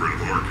getting rid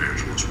of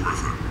Archangel is worth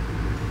it.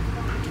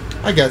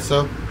 I guess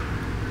so.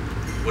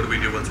 What do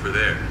we do once we're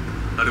there?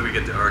 How do we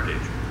get to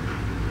Archangel?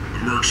 The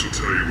mercs will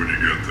tell you when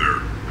you get there.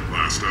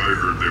 Last I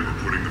heard, they were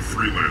putting the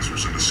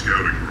freelancers into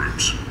scouting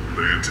groups.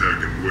 They attack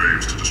in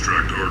waves to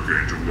distract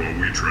Archangel while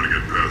we try to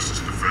get past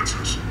his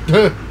defenses.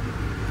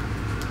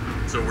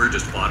 So we're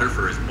just fodder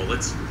for his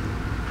bullets?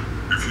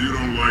 If you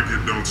don't like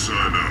it, don't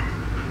sign up.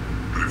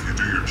 But if you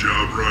do your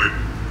job right,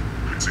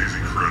 it's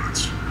easy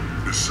credits.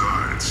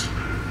 Besides,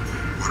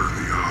 what are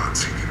the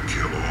odds he can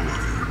kill all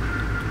of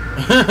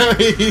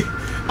you?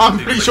 I'm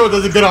pretty sure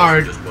there's a good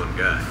odds. Just one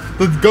guy.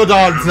 There's good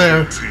odds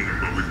there. Team,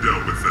 but we've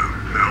dealt with them.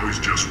 Now he's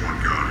just one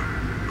guy.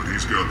 But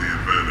he's got the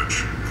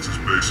advantage. It's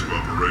his base of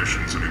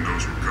operations and he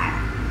knows we're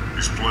coming.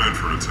 He's planned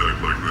for an attack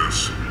like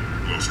this.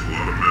 Lost a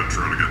lot of men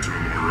trying to get to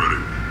him already.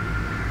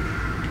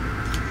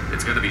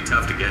 It's gonna be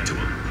tough to get to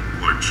him.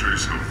 Like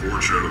chasing a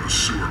Vorch out of the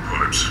sewer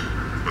pipes.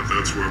 But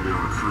that's why we're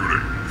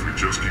recruiting. If we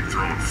just keep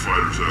throwing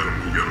fighters at him,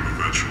 we'll get him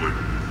eventually.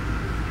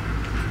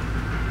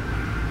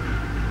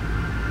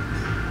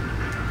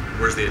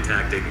 Where's the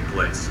attack taking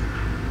place?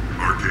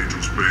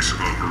 Archangel's base of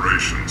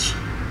operations.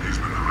 He's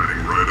been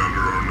hiding right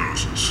under our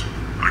noses.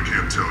 I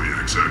can't tell you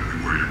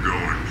exactly where you're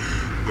going,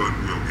 but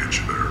we'll get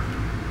you there.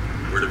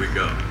 Where do we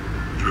go?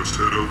 Just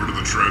head over to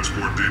the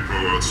transport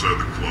depot outside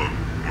the club.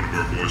 One of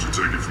our boys will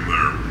take you from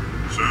there.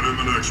 Send in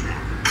the next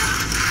one.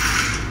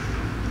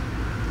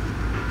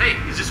 Hey,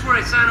 is this where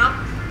I sign up?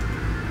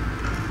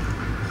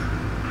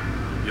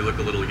 You look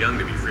a little young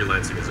to be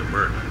freelancing as a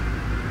merc.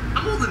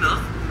 I'm old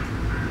enough.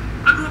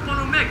 I grew up on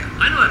Omega.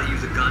 I know how to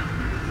use a gun.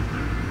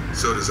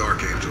 So does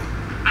Archangel.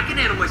 I can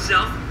handle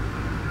myself.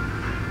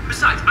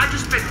 Besides, I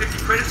just spent 50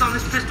 credits on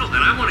this pistol and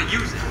I want to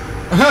use it.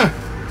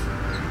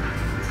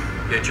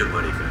 Get your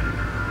money back.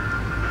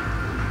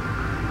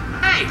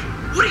 Hey,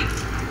 Woody!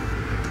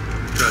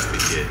 Trust me,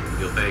 kid.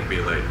 You'll thank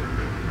me later.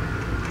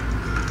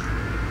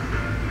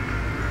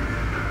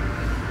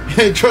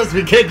 Trust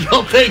me, kid,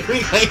 you'll thank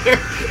me later.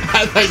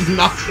 As I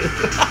knock it.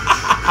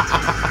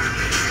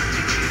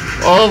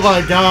 Oh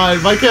my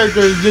god, my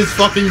character is just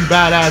fucking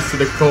badass to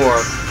the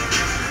core.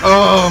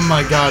 Oh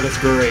my god, that's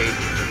great.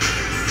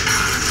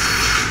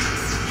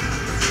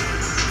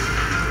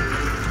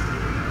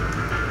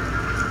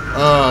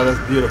 Oh, that's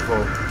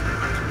beautiful.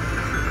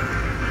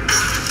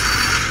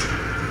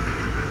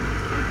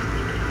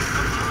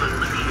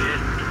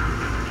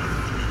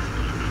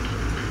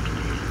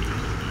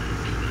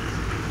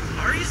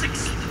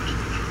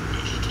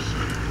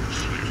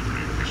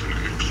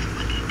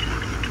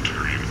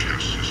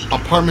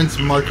 Apartments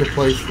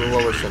Marketplace, the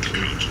lower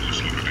section.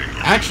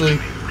 Actually,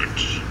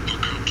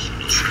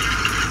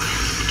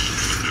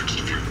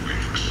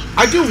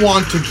 I do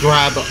want to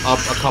grab up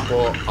a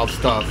couple of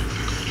stuff.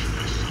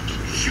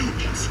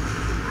 Humans,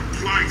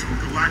 reply to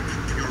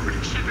galactic purity.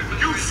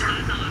 You, sir,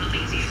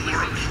 you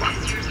are a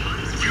plight.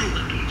 You,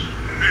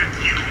 and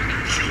you,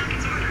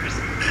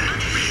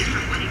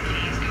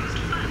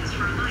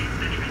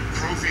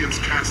 Protheans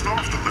cast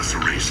off the lesser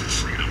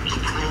races, the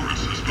Krogan,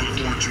 the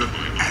Fortune,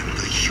 and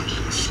the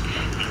humans.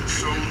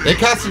 So They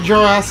casted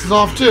your asses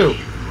off too.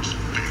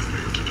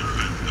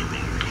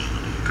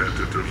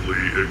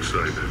 Tentatively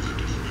excited.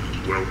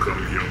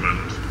 Welcome, human.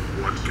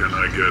 What can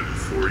I get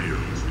for you?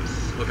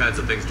 What kinds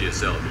of things do you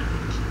sell?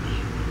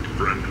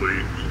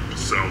 Friendly,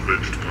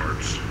 salvaged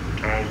parts.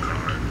 All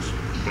kinds.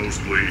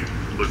 Mostly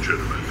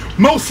legitimate.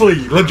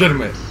 Mostly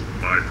legitimate.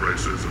 My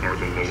prices are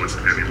the lowest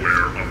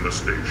anywhere on the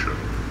station.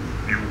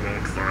 You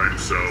won't find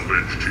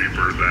salvage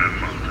cheaper than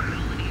mine.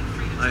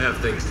 I have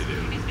things to do.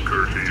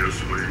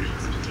 Courteously,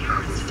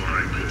 have a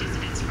fine day.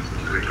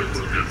 Take a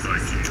look at my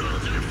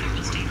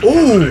kiosk.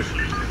 Ooh.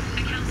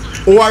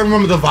 Oh, I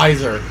remember the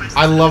visor.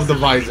 I love the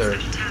visor.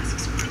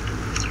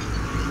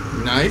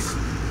 Nice.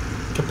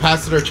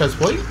 Capacitor chest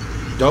plate.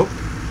 Dope.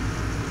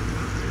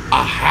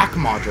 A hack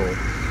module.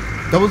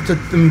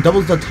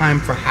 Doubles the time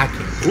for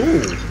hacking.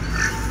 Ooh.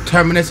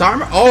 Terminus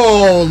armor.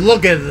 Oh,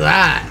 look at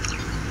that.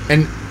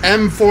 An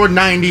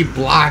M490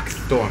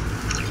 Blackstorm.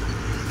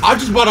 I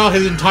just bought out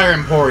his entire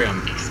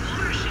Emporium.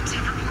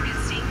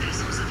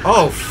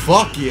 Oh,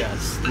 fuck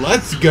yes.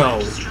 Let's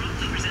go.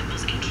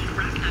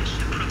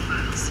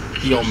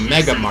 The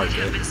Omega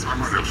Market. I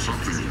might have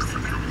something here for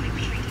you.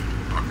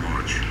 Not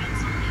much.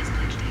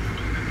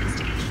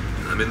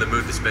 I'm in the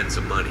mood to spend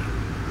some money,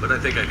 but I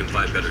think I can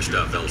find better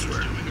stuff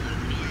elsewhere.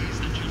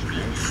 You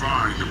won't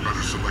find a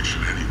better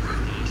selection anywhere.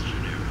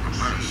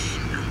 Unless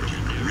you're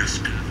willing to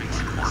risk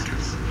black market.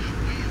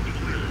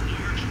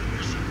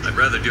 I'd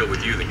rather deal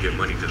with you than give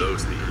money to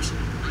those thieves.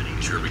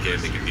 You sure we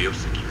can't make a deal?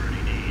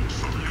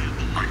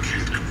 I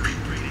can't compete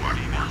with the black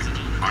market.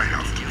 I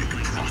have to make a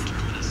profit.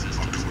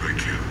 I'll do what I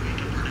can.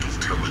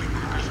 Don't tell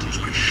anyone I'll lose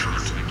my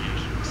shirt.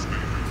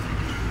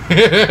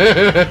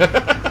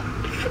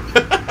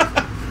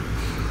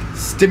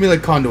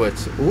 Stimulant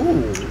conduits.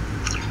 Ooh.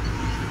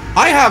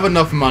 I have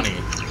enough money.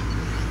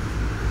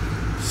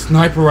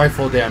 Sniper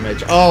rifle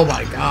damage. Oh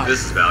my god.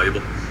 This is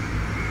valuable.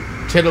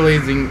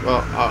 Titillating.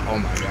 Oh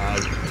my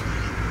god.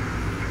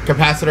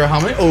 Capacitor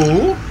helmet.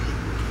 Oh.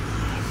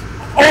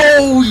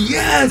 Oh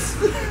yes.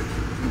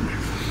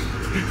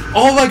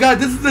 Oh my god.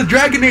 This is the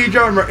Dragon Age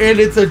armor, and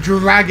it's a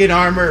dragon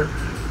armor.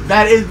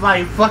 That is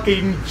my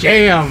fucking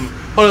jam.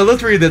 Hold on.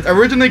 Let's read this.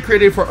 Originally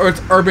created for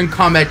Earth's Urban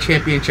Combat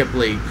Championship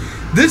League,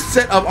 this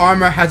set of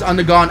armor has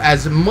undergone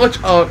as much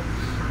or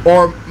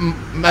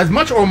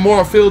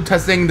more field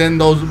testing than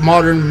those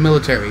modern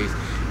militaries.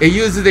 It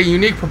uses a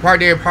unique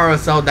proprietary power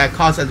cell that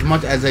costs as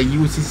much as a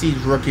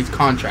UCC's rookie's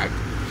contract.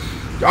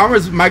 The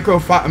armor's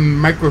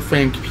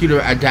microframe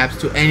computer adapts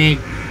to any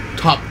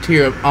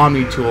top-tier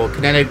Omni tool,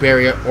 kinetic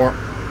barrier, or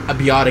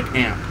abiotic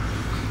amp,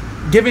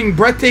 giving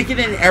breathtaking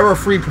and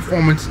error-free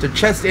performance. The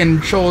chest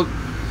and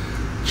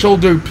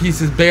shoulder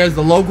pieces bears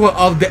the logo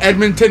of the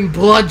Edmonton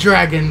Blood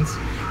Dragons,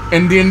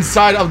 and the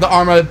inside of the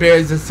armor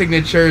bears the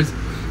signatures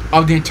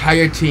of the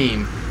entire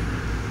team.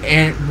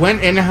 And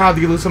when and how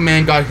the elusive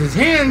man got his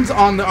hands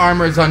on the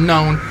armor is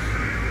unknown,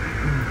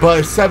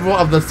 but several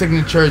of the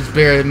signatures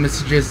bear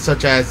messages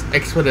such as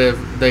expletive,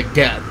 the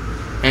get,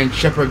 and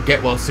Shepherd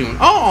get well soon.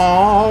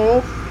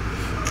 Oh,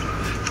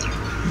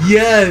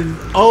 yes!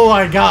 Oh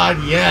my God,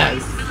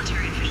 yes!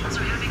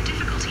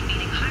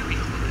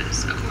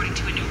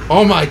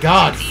 Oh my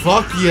God,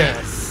 fuck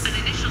yes!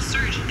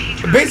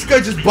 Basically,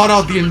 I just bought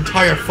out the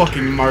entire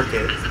fucking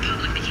market.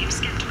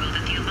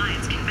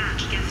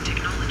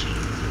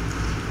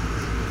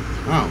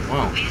 Oh,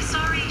 wow.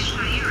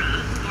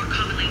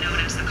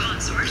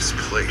 This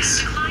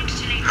place.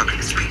 How can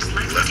these people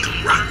be left to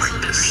rot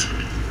like this?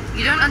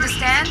 You don't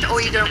understand,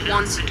 or you don't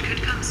want to?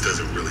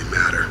 Doesn't really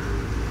matter.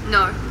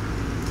 No.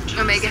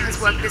 Omega has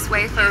worked this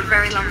way for a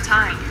very long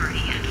time.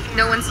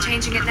 No one's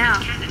changing it now.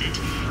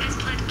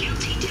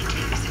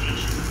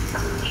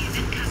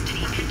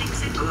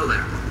 Hello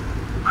there.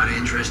 Might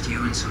interest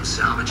you in some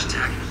salvage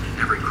tech.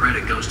 Every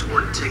credit goes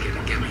toward a ticket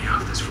to get me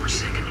off this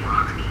forsaken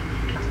rock.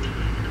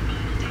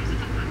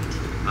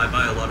 I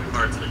buy a lot of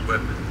parts and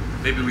equipment.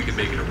 Maybe we could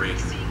make an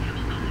arrangement.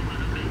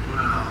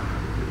 Well,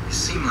 You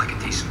seem like a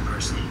decent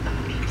person.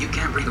 But you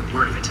can't breathe a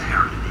word of it to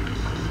Harry.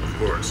 Of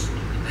course.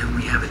 Then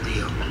we have a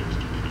deal.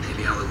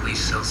 Maybe I'll at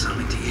least sell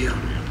something to you.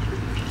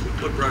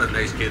 What brought a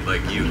nice kid like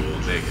you to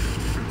Omega?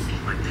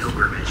 My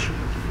pilgrimage.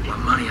 What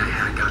money I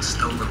had got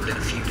stolen within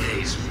a few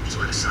days,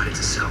 so I decided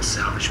to sell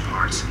salvage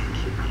parts.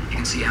 You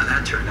can see how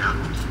that turned out.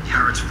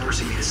 Harrod's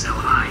forcing me to sell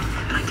high,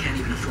 and I can't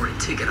even afford a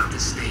ticket off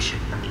this station.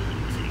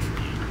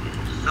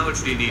 How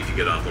much do you need to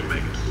get off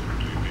Omega?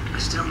 I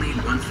still need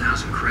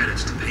 1,000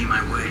 credits to pay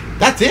my way.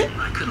 That's it?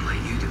 I couldn't let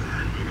you do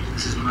that.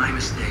 This is my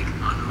mistake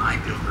on my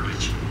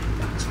pilgrimage.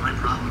 It's my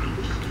problem.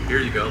 Here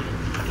you go.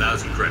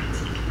 1,000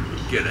 credits.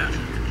 Get out of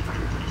here.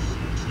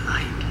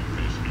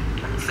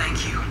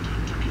 Thank you.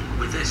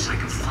 With this, I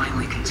can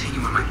finally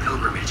continue on my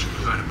pilgrimage.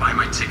 I'm going to buy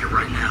my ticket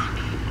right now.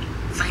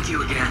 Thank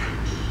you again.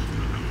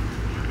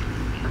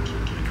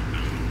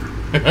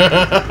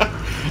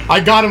 I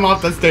got him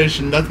off the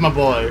station. That's my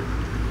boy.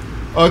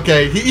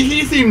 Okay,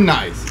 he seemed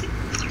nice.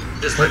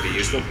 This might be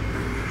useful.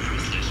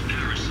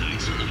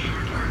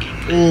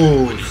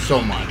 Ooh, so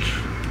much.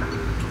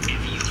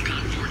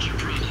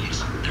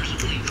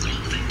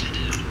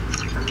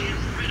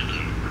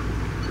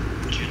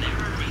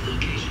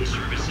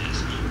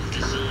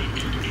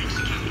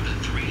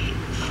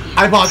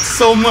 I bought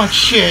so much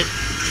shit.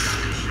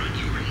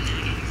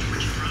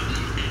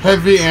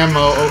 Heavy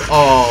ammo.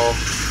 Oh.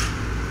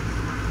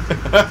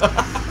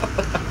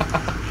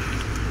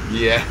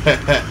 Yes.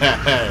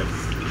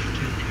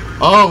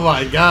 Oh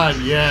my god,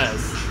 yes.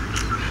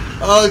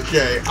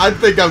 Okay, I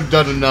think I've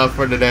done enough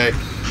for today.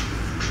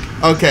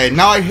 Okay,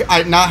 now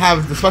I now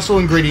have the special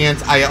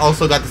ingredients. I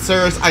also got the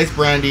Cirrus Ice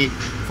Brandy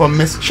from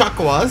Miss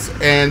Chakwas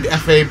and the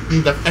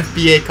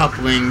FBA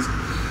couplings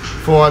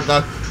for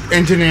the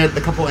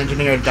couple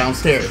engineers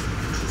downstairs.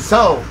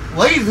 So,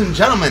 ladies and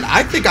gentlemen,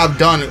 I think I've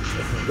done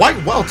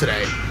quite well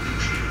today.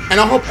 And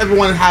I hope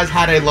everyone has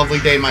had a lovely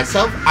day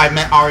myself. I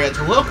met Arya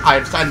Taluk,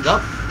 I've signed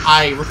up,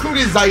 I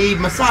recruited Zaid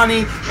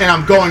Masani, and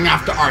I'm going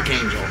after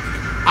Archangel.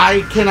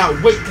 I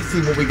cannot wait to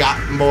see what we got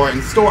more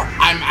in store.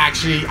 I'm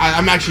actually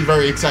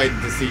very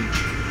excited to see.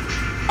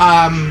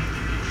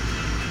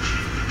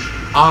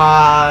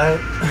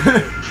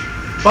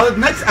 By the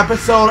next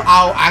episode,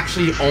 I'll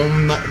actually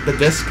own the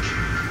disc,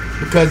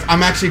 because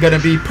I'm actually going to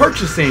be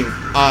purchasing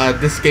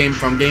this game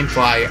from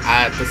GameFly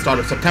at the start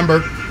of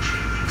September.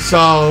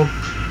 So,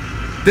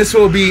 this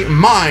will be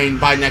mine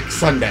by next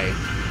Sunday.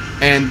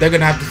 And they're going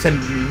to have to send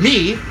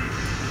me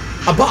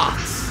a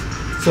box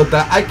so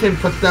that I can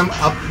put them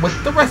up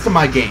with the rest of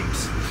my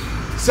games.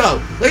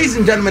 So, ladies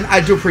and gentlemen, I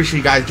do appreciate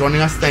you guys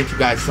joining us. Thank you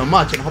guys so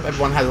much, and I hope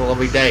everyone has a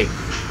lovely day.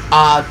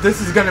 This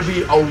is going to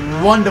be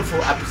a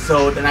wonderful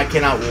episode, and I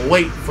cannot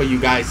wait for you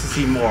guys to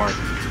see more.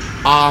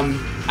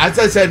 As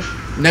I said,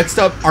 next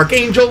up,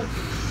 Archangel,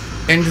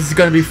 and this is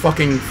going to be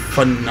fucking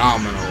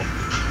phenomenal.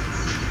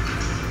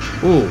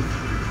 Ooh.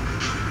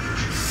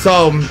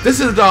 So, this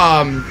is,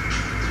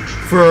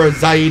 for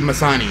Zaid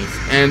Masani's,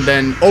 and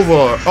then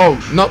over, oh,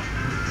 nope,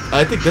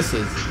 I think this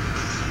is.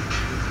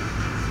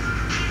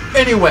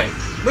 Anyway,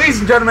 ladies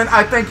and gentlemen,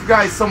 I thank you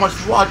guys so much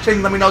for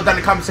watching. Let me know down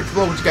in the comment section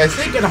below what you guys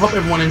think, and I hope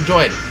everyone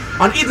enjoyed.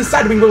 On either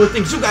side of me, little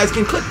things, you guys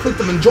can click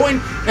them and join,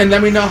 and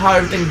let me know how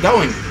everything's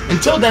going.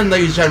 Until then,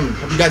 ladies and gentlemen,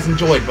 hope you guys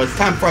enjoyed, but it's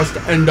time for us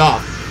to end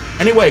off.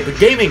 Anyway, good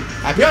gaming,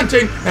 happy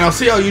hunting, and I'll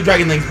see all you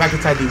Dragonlings back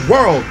inside the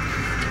world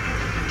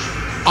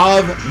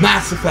of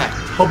Mass Effect.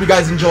 Hope you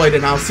guys enjoyed,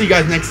 and I'll see you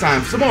guys next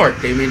time for some more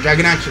Damien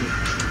Dragon action.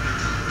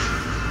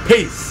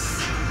 Peace.